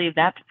 I believe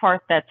that's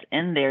part that's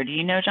in there. Do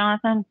you know,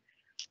 Jonathan?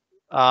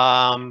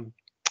 I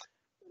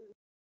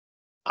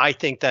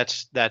think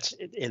that's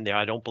in there.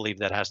 I don't believe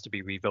that has to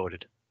be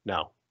revoted.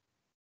 No.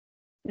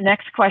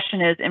 Next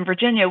question is, in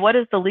Virginia, what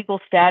is the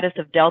legal status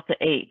of Delta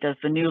 8? Does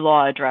the new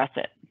law address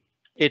it?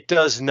 It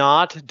does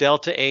not.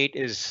 Delta 8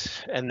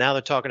 is, and now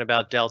they're talking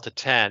about Delta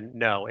 10.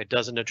 No, it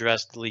doesn't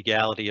address the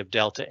legality of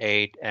Delta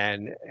 8,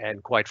 and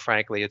quite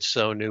frankly, it's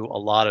so new. A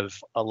lot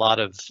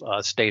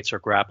of states are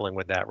grappling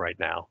with that right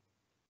now.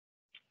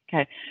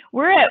 Okay,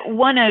 we're at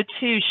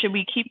 1:02. Should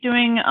we keep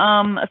doing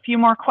a few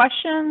more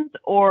questions,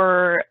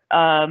 or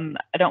I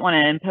don't want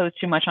to impose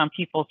too much on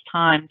people's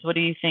times. What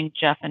do you think,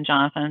 Jeff and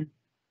Jonathan?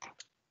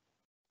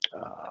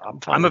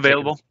 I'm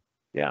available.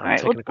 Yeah. All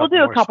right, we'll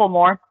do a couple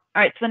more.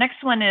 All right, so the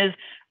next one is,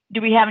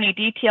 do we have any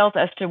details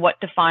as to what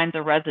defines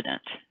a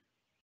resident?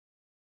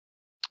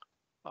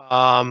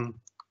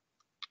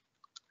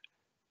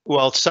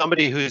 Well,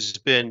 somebody who's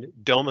been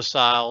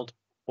domiciled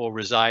or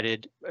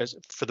resided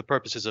for the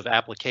purposes of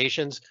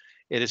applications,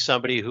 it is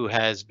somebody who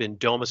has been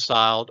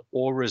domiciled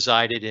or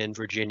resided in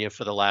Virginia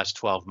for the last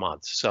 12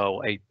 months.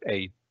 So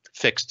a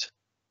fixed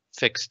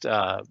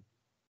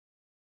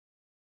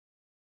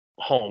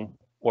home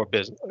or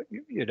business,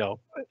 you know.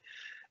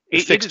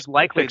 It is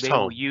likely they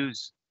will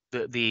use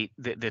the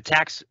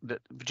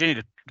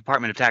Virginia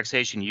Department of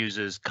Taxation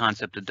uses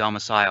concept of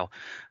domicile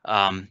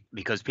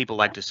because people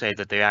like to say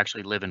that they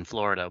actually live in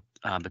Florida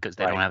because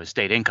they don't have a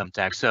state income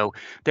tax. So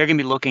they're going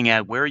to be looking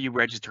at, where are you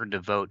registered to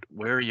vote?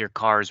 Where are your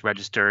cars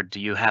registered? Do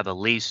you have a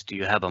lease? Do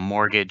you have a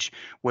mortgage?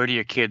 Where do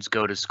your kids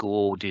go to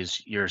school?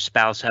 Does your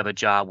spouse have a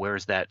job?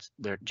 Where's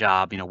their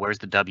job? Where's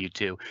the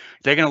W-2?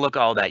 They're going to look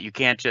at all that. You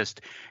can't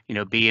just,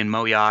 be in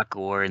Moyock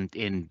or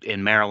in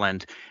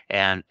Maryland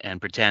and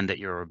pretend that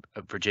you're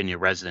a Virginia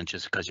resident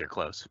just because you're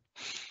close.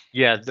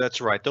 Yeah,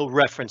 that's right. They'll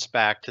reference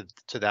back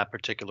to that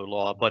particular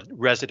law, but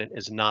resident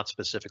is not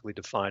specifically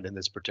defined in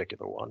this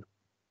particular one.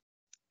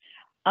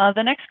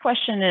 The next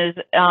question is,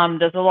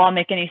 does the law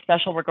make any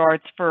special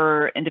regards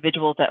for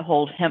individuals that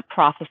hold hemp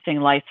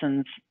processing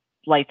licenses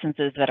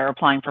that are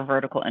applying for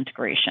vertical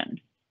integration?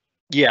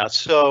 Yeah,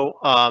 so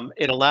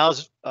it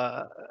allows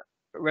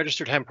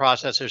registered hemp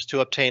processors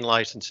to obtain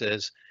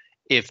licenses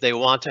if they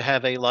want to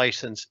have a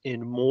license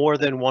in more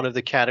than one of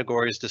the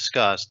categories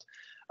discussed.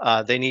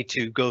 They need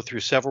to go through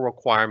several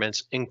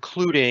requirements,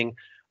 including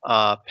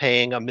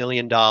paying $1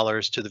 million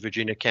to the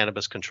Virginia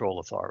Cannabis Control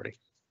Authority.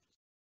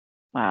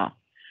 Wow.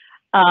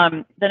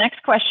 The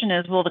next question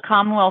is, will the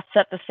Commonwealth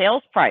set the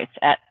sales price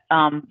at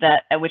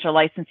which a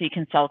licensee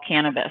can sell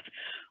cannabis,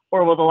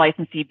 or will the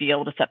licensee be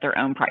able to set their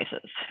own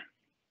prices?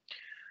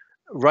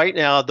 Right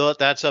now,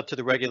 that's up to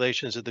the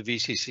regulations of the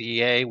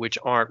VCCA, which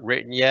aren't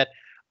written yet.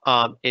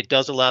 It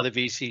does allow the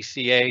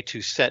VCCA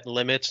to set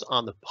limits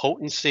on the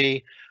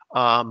potency.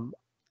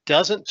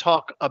 Doesn't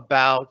talk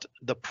about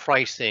the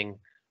pricing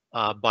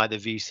by the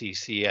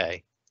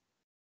VCCA.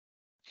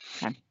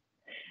 Okay.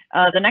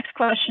 The next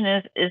question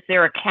is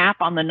there a cap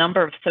on the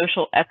number of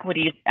social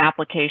equity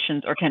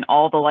applications, or can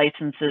all the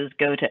licenses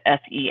go to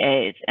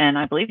SEAs? And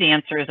I believe the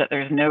answer is that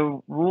there's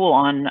no rule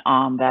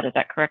on that. Is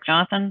that correct,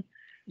 Jonathan?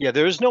 Yeah,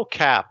 there is no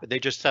cap. They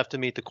just have to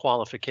meet the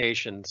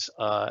qualifications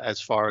as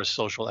far as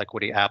social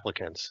equity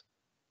applicants.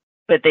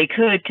 But they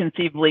could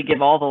conceivably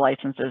give all the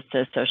licenses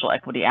to social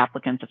equity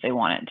applicants if they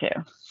wanted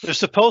to. They're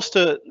supposed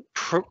to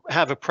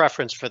have a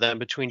preference for them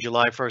between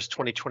July 1st,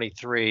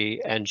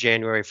 2023 and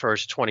January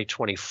 1st,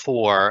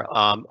 2024.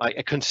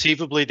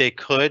 Conceivably they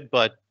could,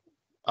 but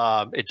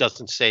it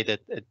doesn't say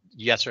that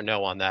yes or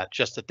no on that,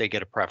 just that they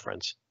get a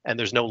preference. And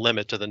there's no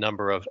limit to the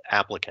number of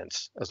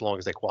applicants as long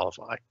as they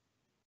qualify.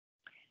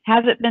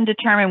 Has it been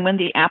determined when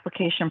the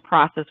application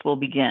process will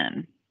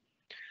begin?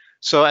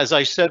 So as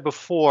I said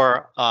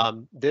before,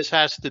 this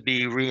has to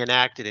be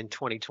reenacted in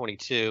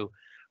 2022,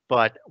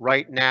 but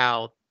right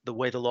now, the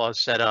way the law is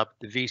set up,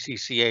 the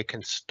VCCA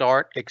can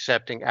start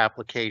accepting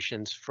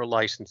applications for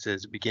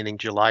licenses beginning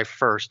July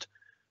 1st,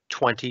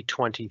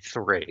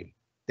 2023.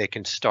 They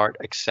can start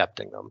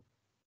accepting them.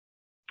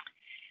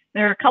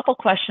 There are a couple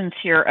questions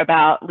here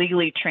about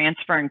legally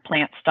transferring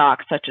plant stock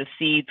such as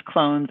seeds,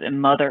 clones,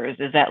 and mothers.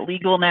 Is that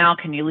legal now?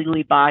 Can you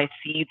legally buy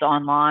seeds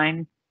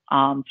online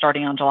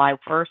starting on July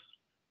 1st?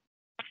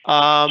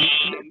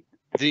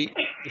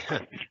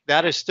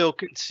 That is still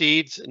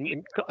seeds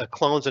and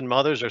clones and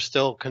mothers are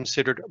still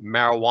considered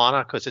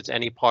marijuana because it's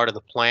any part of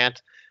the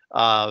plant.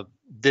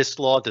 This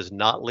law does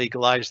not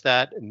legalize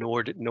that,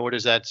 nor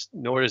is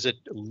it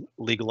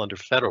legal under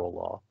federal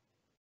law.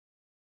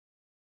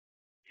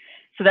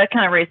 So that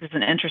kind of raises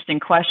an interesting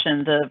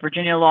question. The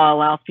Virginia law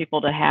allows people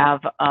to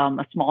have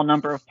a small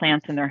number of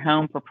plants in their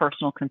home for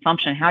personal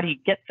consumption. How do you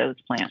get those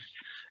plants?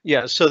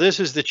 Yeah, so this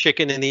is the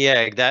chicken and the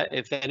egg. That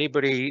if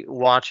anybody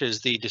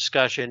watches the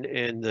discussion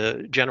in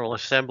the General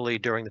Assembly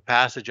during the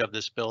passage of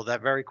this bill,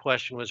 that very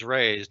question was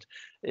raised,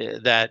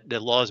 that the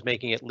law is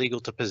making it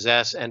legal to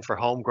possess and for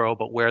home grow,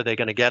 but where are they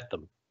going to get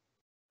them?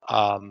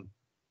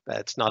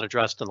 That's not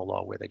addressed in the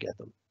law where they get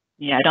them.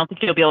 Yeah, I don't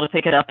think you'll be able to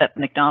pick it up at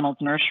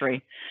McDonald's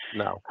nursery.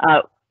 No.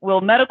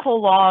 Will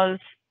medical laws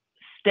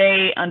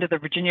stay under the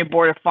Virginia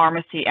Board of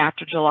Pharmacy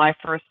after July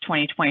 1st,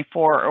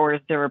 2024, or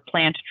is there a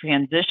plan to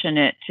transition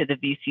it to the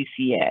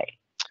VCCA?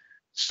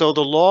 So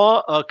the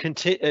law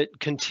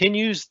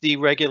continues the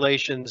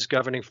regulations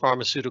governing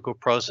pharmaceutical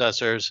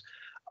processors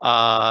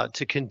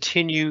to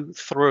continue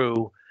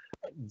through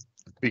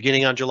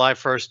beginning on July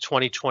 1st,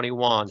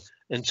 2021,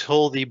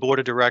 until the Board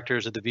of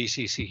Directors of the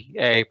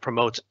VCCA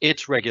promotes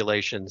its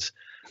regulations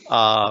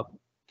that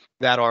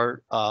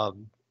are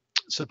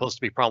supposed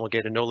to be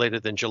promulgated no later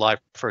than July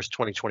 1st,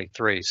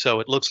 2023. So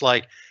it looks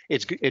like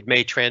it's going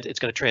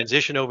to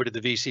transition over to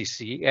the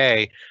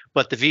VCCA,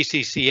 but the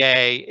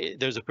VCCA,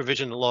 there's a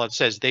provision in the law that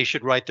says they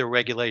should write their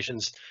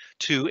regulations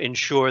to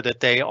ensure that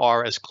they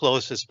are as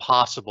close as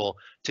possible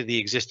to the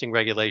existing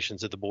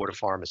regulations of the Board of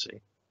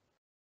Pharmacy.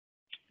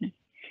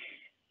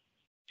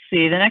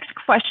 See, the next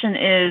question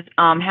is,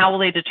 how will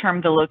they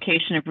determine the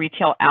location of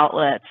retail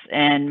outlets?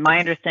 And my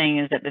understanding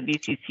is that the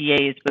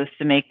VCCA is supposed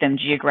to make them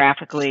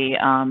geographically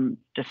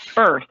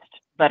dispersed,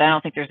 but I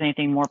don't think there's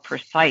anything more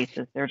precise.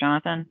 Is there,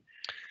 Jonathan?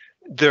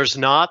 There's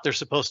not. They're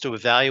supposed to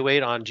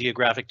evaluate on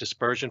geographic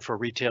dispersion for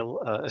retail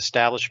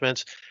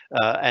establishments.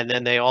 And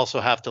then they also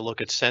have to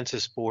look at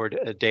Census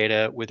Board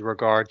data with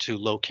regard to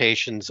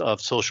locations of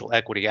social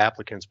equity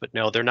applicants. But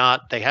no, they're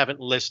not. They haven't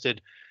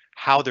listed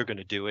how they're going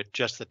to do it,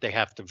 just that they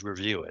have to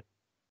review it.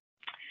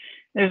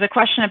 There's a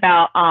question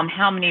about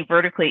how many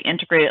vertically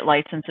integrated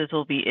licenses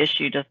will be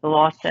issued. Does the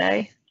law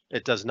say?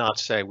 It does not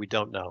say. We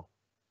don't know.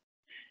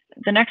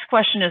 The next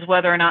question is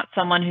whether or not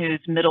someone who's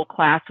middle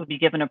class would be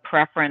given a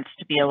preference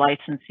to be a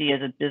licensee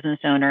as a business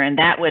owner, and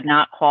that would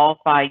not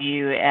qualify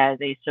you as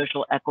a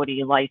social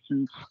equity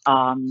license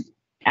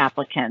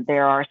applicant.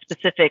 There are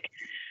specific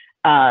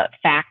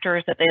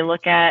factors that they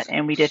look at,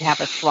 and we did have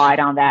a slide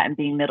on that, and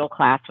being middle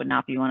class would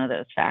not be one of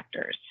those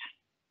factors.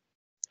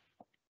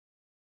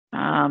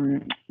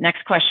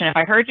 Next question. If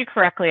I heard you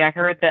correctly, I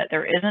heard that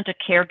there isn't a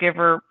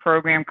caregiver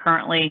program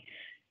currently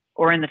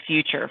or in the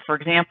future. For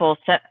example,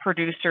 set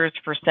producers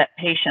for set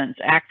patients.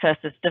 Access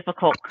is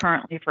difficult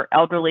currently for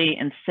elderly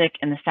and sick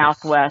in the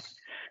Southwest.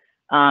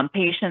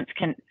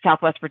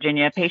 Southwest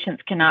Virginia,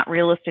 patients cannot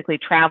realistically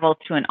travel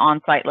to an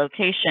on-site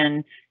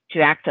location to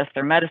access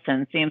their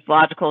medicine. Seems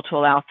logical to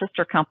allow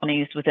sister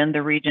companies within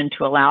the region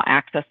to allow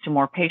access to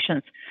more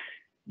patients,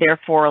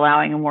 therefore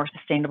allowing a more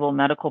sustainable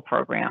medical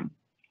program.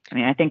 I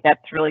mean, I think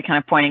that's really kind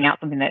of pointing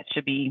out something that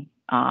should be,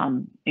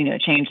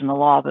 changed in the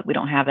law, but we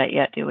don't have that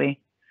yet, do we?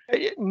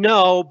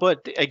 No,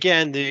 but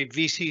again, the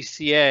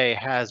VCCA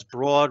has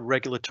broad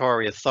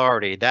regulatory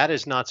authority. That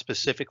is not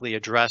specifically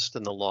addressed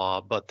in the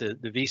law, but the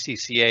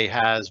VCCA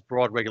has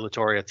broad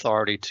regulatory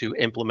authority to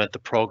implement the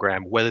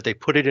program. Whether they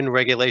put it in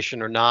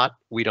regulation or not,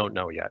 we don't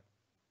know yet.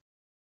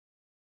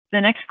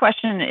 The next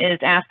question is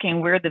asking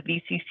where the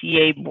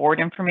VCCA board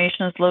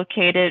information is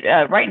located.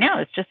 Right now,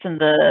 it's just in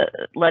the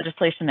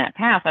legislation that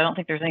passed. I don't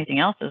think there's anything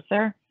else, is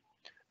there?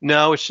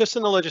 No, it's just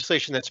in the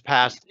legislation that's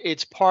passed.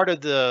 It's part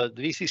of the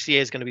VCCA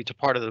is going to be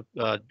part of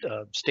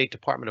the State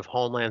Department of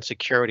Homeland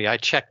Security. I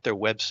checked their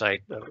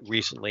website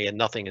recently and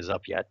nothing is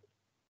up yet.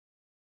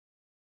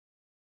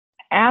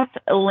 as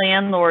a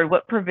landlord,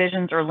 what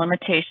provisions or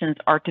limitations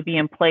are to be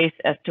in place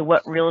as to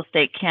what real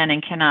estate can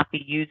and cannot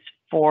be used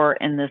for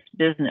in this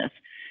business,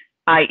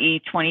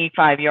 i.e.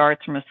 25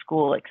 yards from a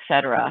school,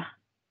 etc.?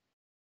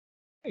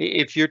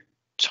 If you're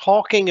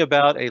talking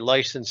about a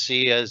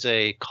licensee as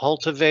a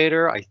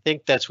cultivator, I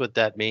think that's what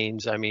that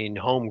means. I mean,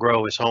 home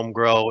grow is home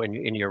grow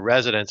in your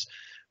residence.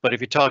 But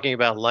if you're talking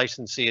about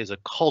licensee as a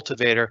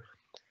cultivator,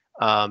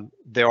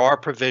 there are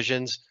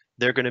provisions.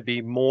 They're going to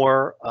be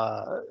more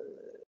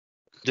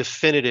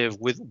definitive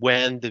with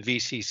when the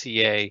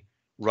VCCA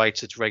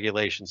writes its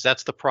regulations.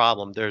 That's the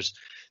problem. There's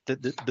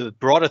the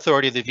broad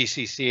authority of the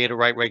VCCA to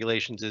write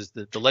regulations is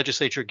that the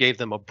legislature gave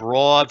them a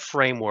broad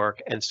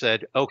framework and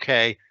said,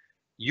 okay,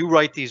 you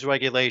write these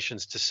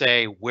regulations to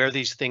say where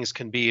these things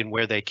can be and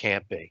where they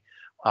can't be.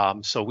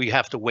 So we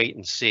have to wait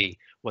and see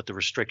what the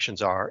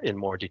restrictions are in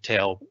more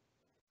detail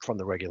from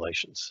the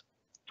regulations.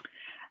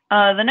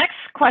 The next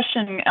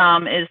question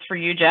is for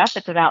you, Jeff.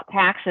 It's about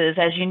taxes.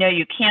 As you know,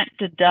 you can't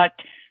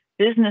deduct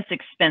business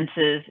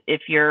expenses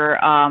if your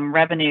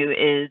revenue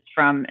is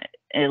from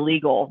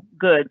illegal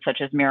goods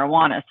such as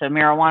marijuana. So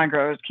marijuana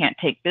growers can't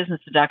take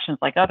business deductions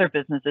like other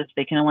businesses.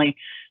 They can only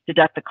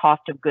deduct the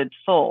cost of goods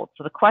sold.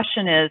 So the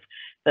question is,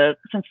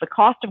 since the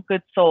cost of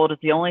goods sold is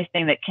the only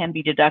thing that can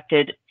be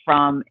deducted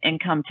from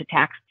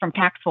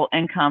taxable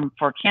income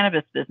for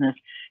cannabis business,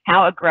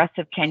 how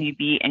aggressive can you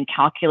be in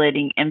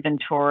calculating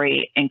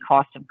inventory and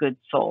cost of goods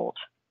sold?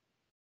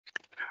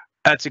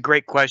 That's a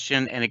great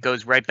question, and it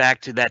goes right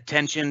back to that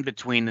tension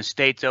between the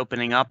states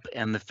opening up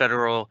and the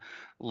federal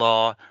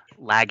law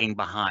lagging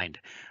behind.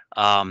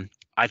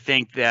 I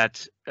think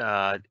that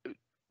by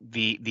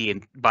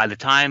the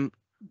time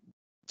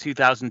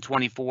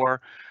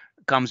 2024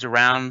 comes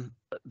around,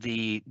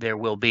 there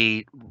will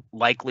be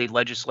likely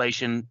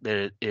legislation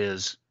that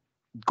is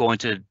going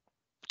to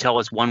tell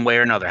us one way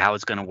or another how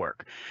it's going to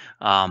work.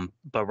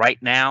 But right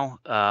now,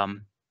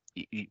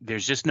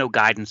 there's just no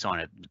guidance on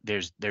it.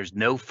 There's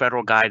no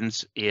federal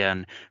guidance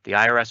in the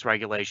IRS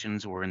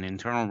regulations or in the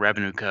Internal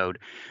Revenue Code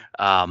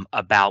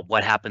about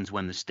what happens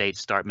when the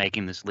states start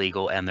making this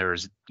legal and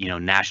there's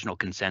national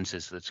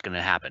consensus that's going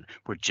to happen.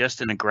 We're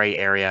just in a gray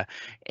area,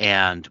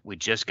 and we're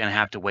just going to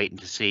have to wait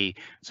to see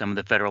some of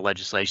the federal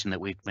legislation that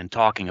we've been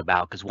talking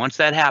about, because once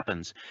that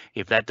happens,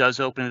 if that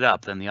does open it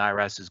up, then the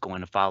IRS is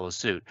going to follow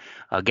suit.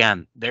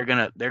 Again, they're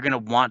gonna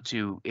want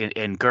to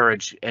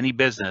encourage any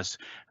business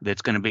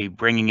that's going to be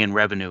bringing in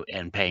revenue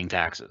and paying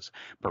taxes.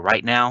 But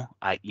right now,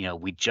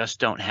 we just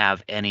don't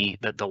have any.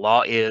 That the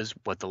law is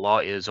what the law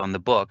is on the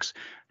books,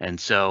 and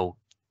so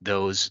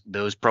those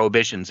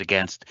prohibitions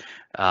against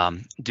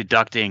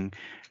deducting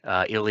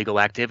illegal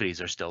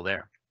activities are still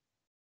there.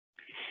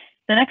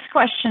 The next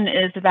question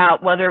is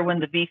about whether, when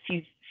the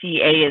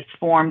VCCA is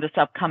formed this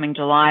upcoming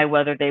July,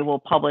 whether they will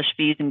publish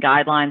fees and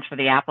guidelines for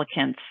the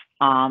applicants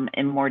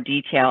in more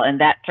detail,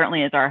 and that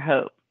certainly is our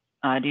hope.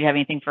 Do you have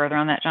anything further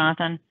on that,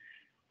 Jonathan?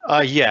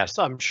 Yes,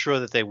 I'm sure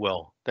that they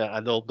will.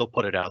 They'll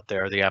put it out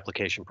there, the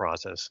application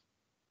process.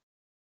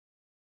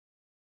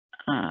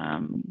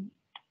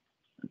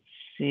 Let's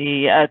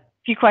see, a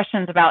few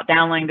questions about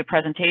downloading the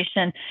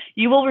presentation.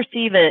 You will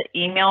receive an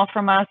email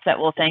from us that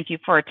will thank you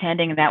for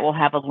attending, and that will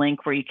have a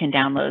link where you can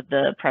download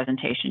the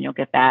presentation. You'll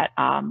get that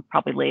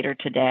probably later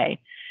today.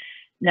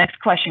 Next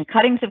question,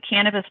 cuttings of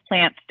cannabis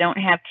plants don't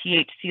have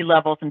THC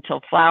levels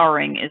until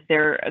flowering. Is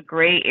there a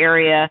gray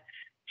area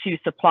to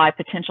supply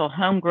potential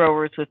home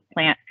growers with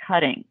plant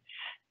cuttings?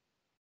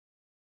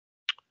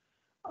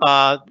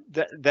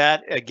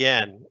 That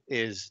again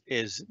is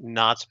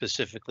not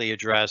specifically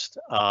addressed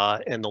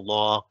in the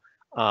law,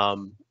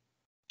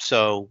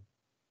 so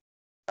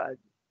I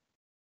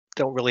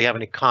don't really have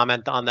any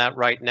comment on that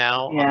right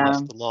now,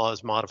 unless the law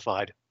is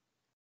modified.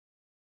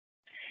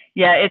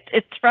 Yeah,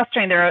 it's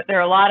frustrating. There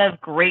are a lot of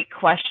great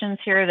questions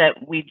here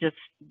that we just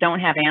don't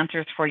have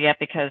answers for yet,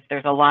 because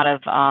there's a lot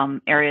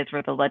of areas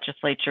where the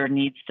legislature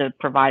needs to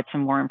provide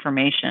some more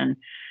information.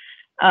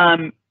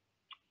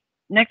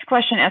 Next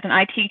question, as an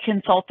IT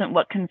consultant,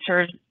 what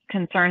concerns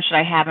should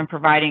I have in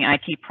providing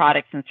IT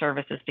products and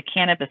services to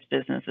cannabis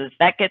businesses?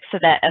 That gets to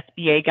that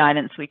SBA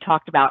guidance we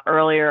talked about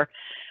earlier,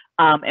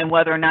 and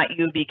whether or not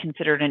you would be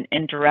considered an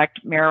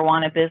indirect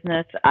marijuana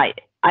business. I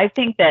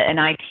think that an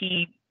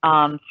IT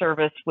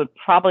service would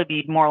probably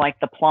be more like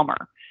the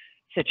plumber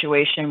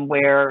situation,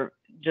 where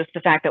just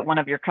the fact that one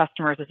of your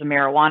customers is a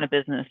marijuana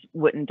business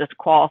wouldn't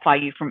disqualify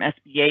you from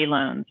SBA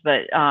loans.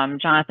 But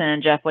Jonathan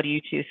and Jeff, what do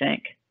you two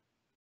think?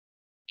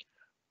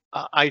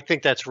 I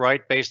think that's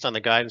right. Based on the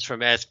guidance from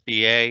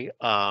SBA,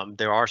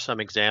 there are some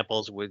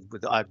examples with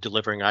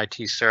delivering IT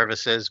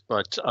services,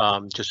 but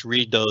just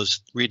read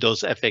those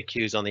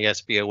FAQs on the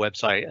SBA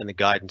website and the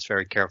guidance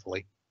very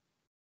carefully.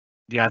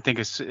 Yeah, I think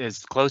it's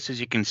as close as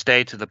you can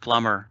stay to the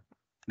plumber,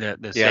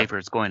 the safer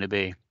it's going to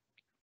be.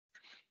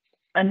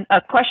 And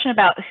a question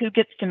about who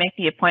gets to make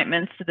the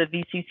appointments to the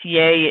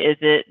VCCA. Is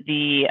it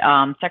the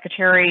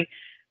Secretary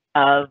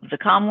of the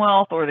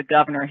Commonwealth or the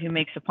governor? Who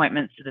makes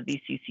appointments to the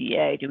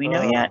VCCA? Do we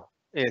know yet?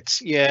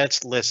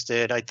 It's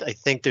listed. I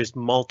think there's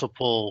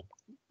multiple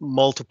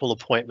multiple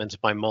appointments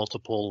by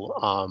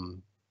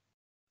multiple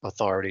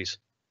authorities.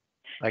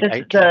 I Does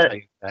can't tell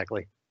you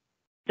exactly.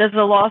 Does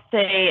the law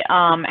say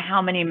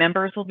how many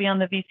members will be on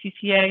the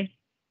VCCA?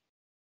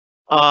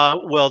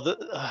 Well,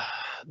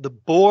 the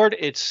board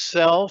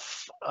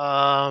itself,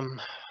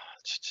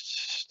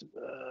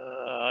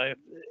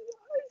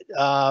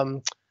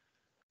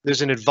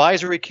 there's an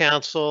advisory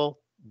council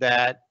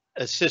that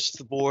assists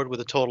the board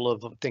with a total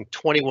of, I think,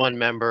 21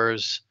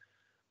 members.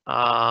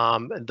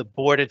 The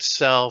board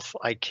itself,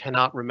 I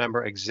cannot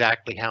remember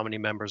exactly how many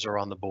members are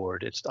on the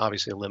board. It's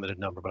obviously a limited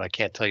number, but I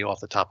can't tell you off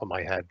the top of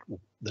my head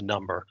the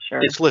number. Sure.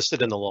 It's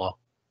listed in the law.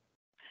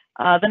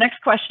 The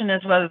next question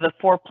is whether the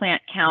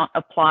 4-plant count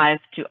applies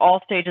to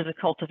all stages of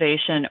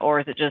cultivation, or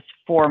is it just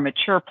 4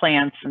 mature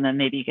plants, and then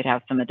maybe you could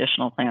have some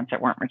additional plants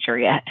that weren't mature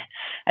yet.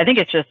 I think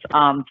it's just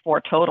 4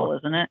 total,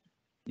 isn't it?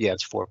 Yeah,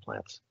 it's 4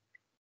 plants.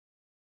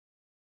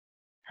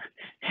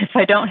 If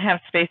I don't have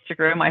space to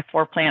grow my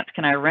 4 plants,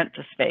 can I rent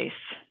the space?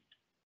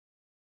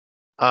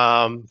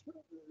 I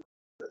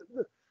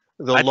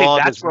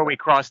think that's where we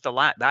crossed the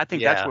line. I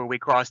think that's where we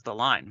crossed the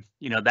line.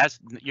 You know,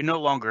 you're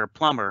no longer a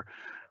plumber.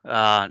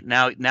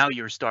 Now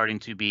you're starting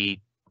to be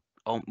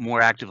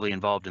more actively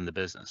involved in the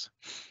business.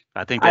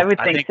 I would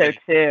think so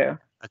too.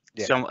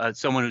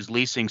 Someone who's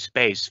leasing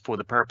space for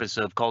the purpose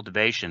of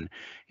cultivation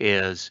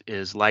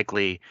is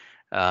likely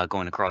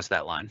going to cross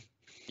that line.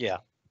 Yeah.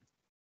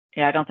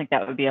 Yeah, I don't think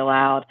that would be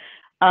allowed.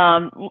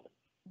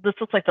 This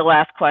looks like the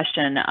last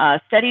question.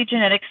 Steady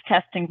genetics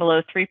testing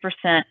below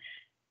 3%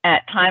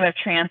 at time of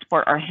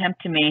transport are hemp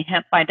to me.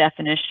 Hemp by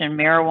definition,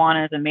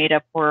 marijuana is a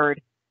made-up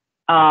word.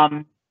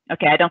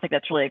 Okay, I don't think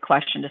that's really a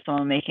question, just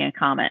someone making a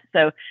comment.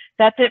 So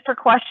that's it for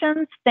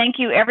questions. Thank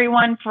you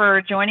everyone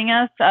for joining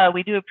us.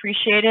 We do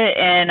appreciate it,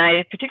 and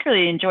I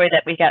particularly enjoyed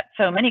that we got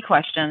so many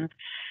questions.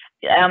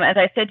 As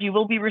I said, you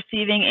will be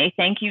receiving a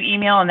thank you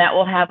email, and that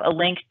will have a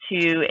link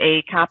to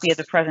a copy of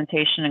the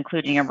presentation,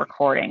 including a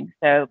recording.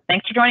 So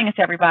thanks for joining us,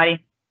 everybody.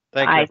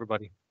 Thank you,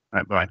 everybody. All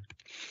right, bye.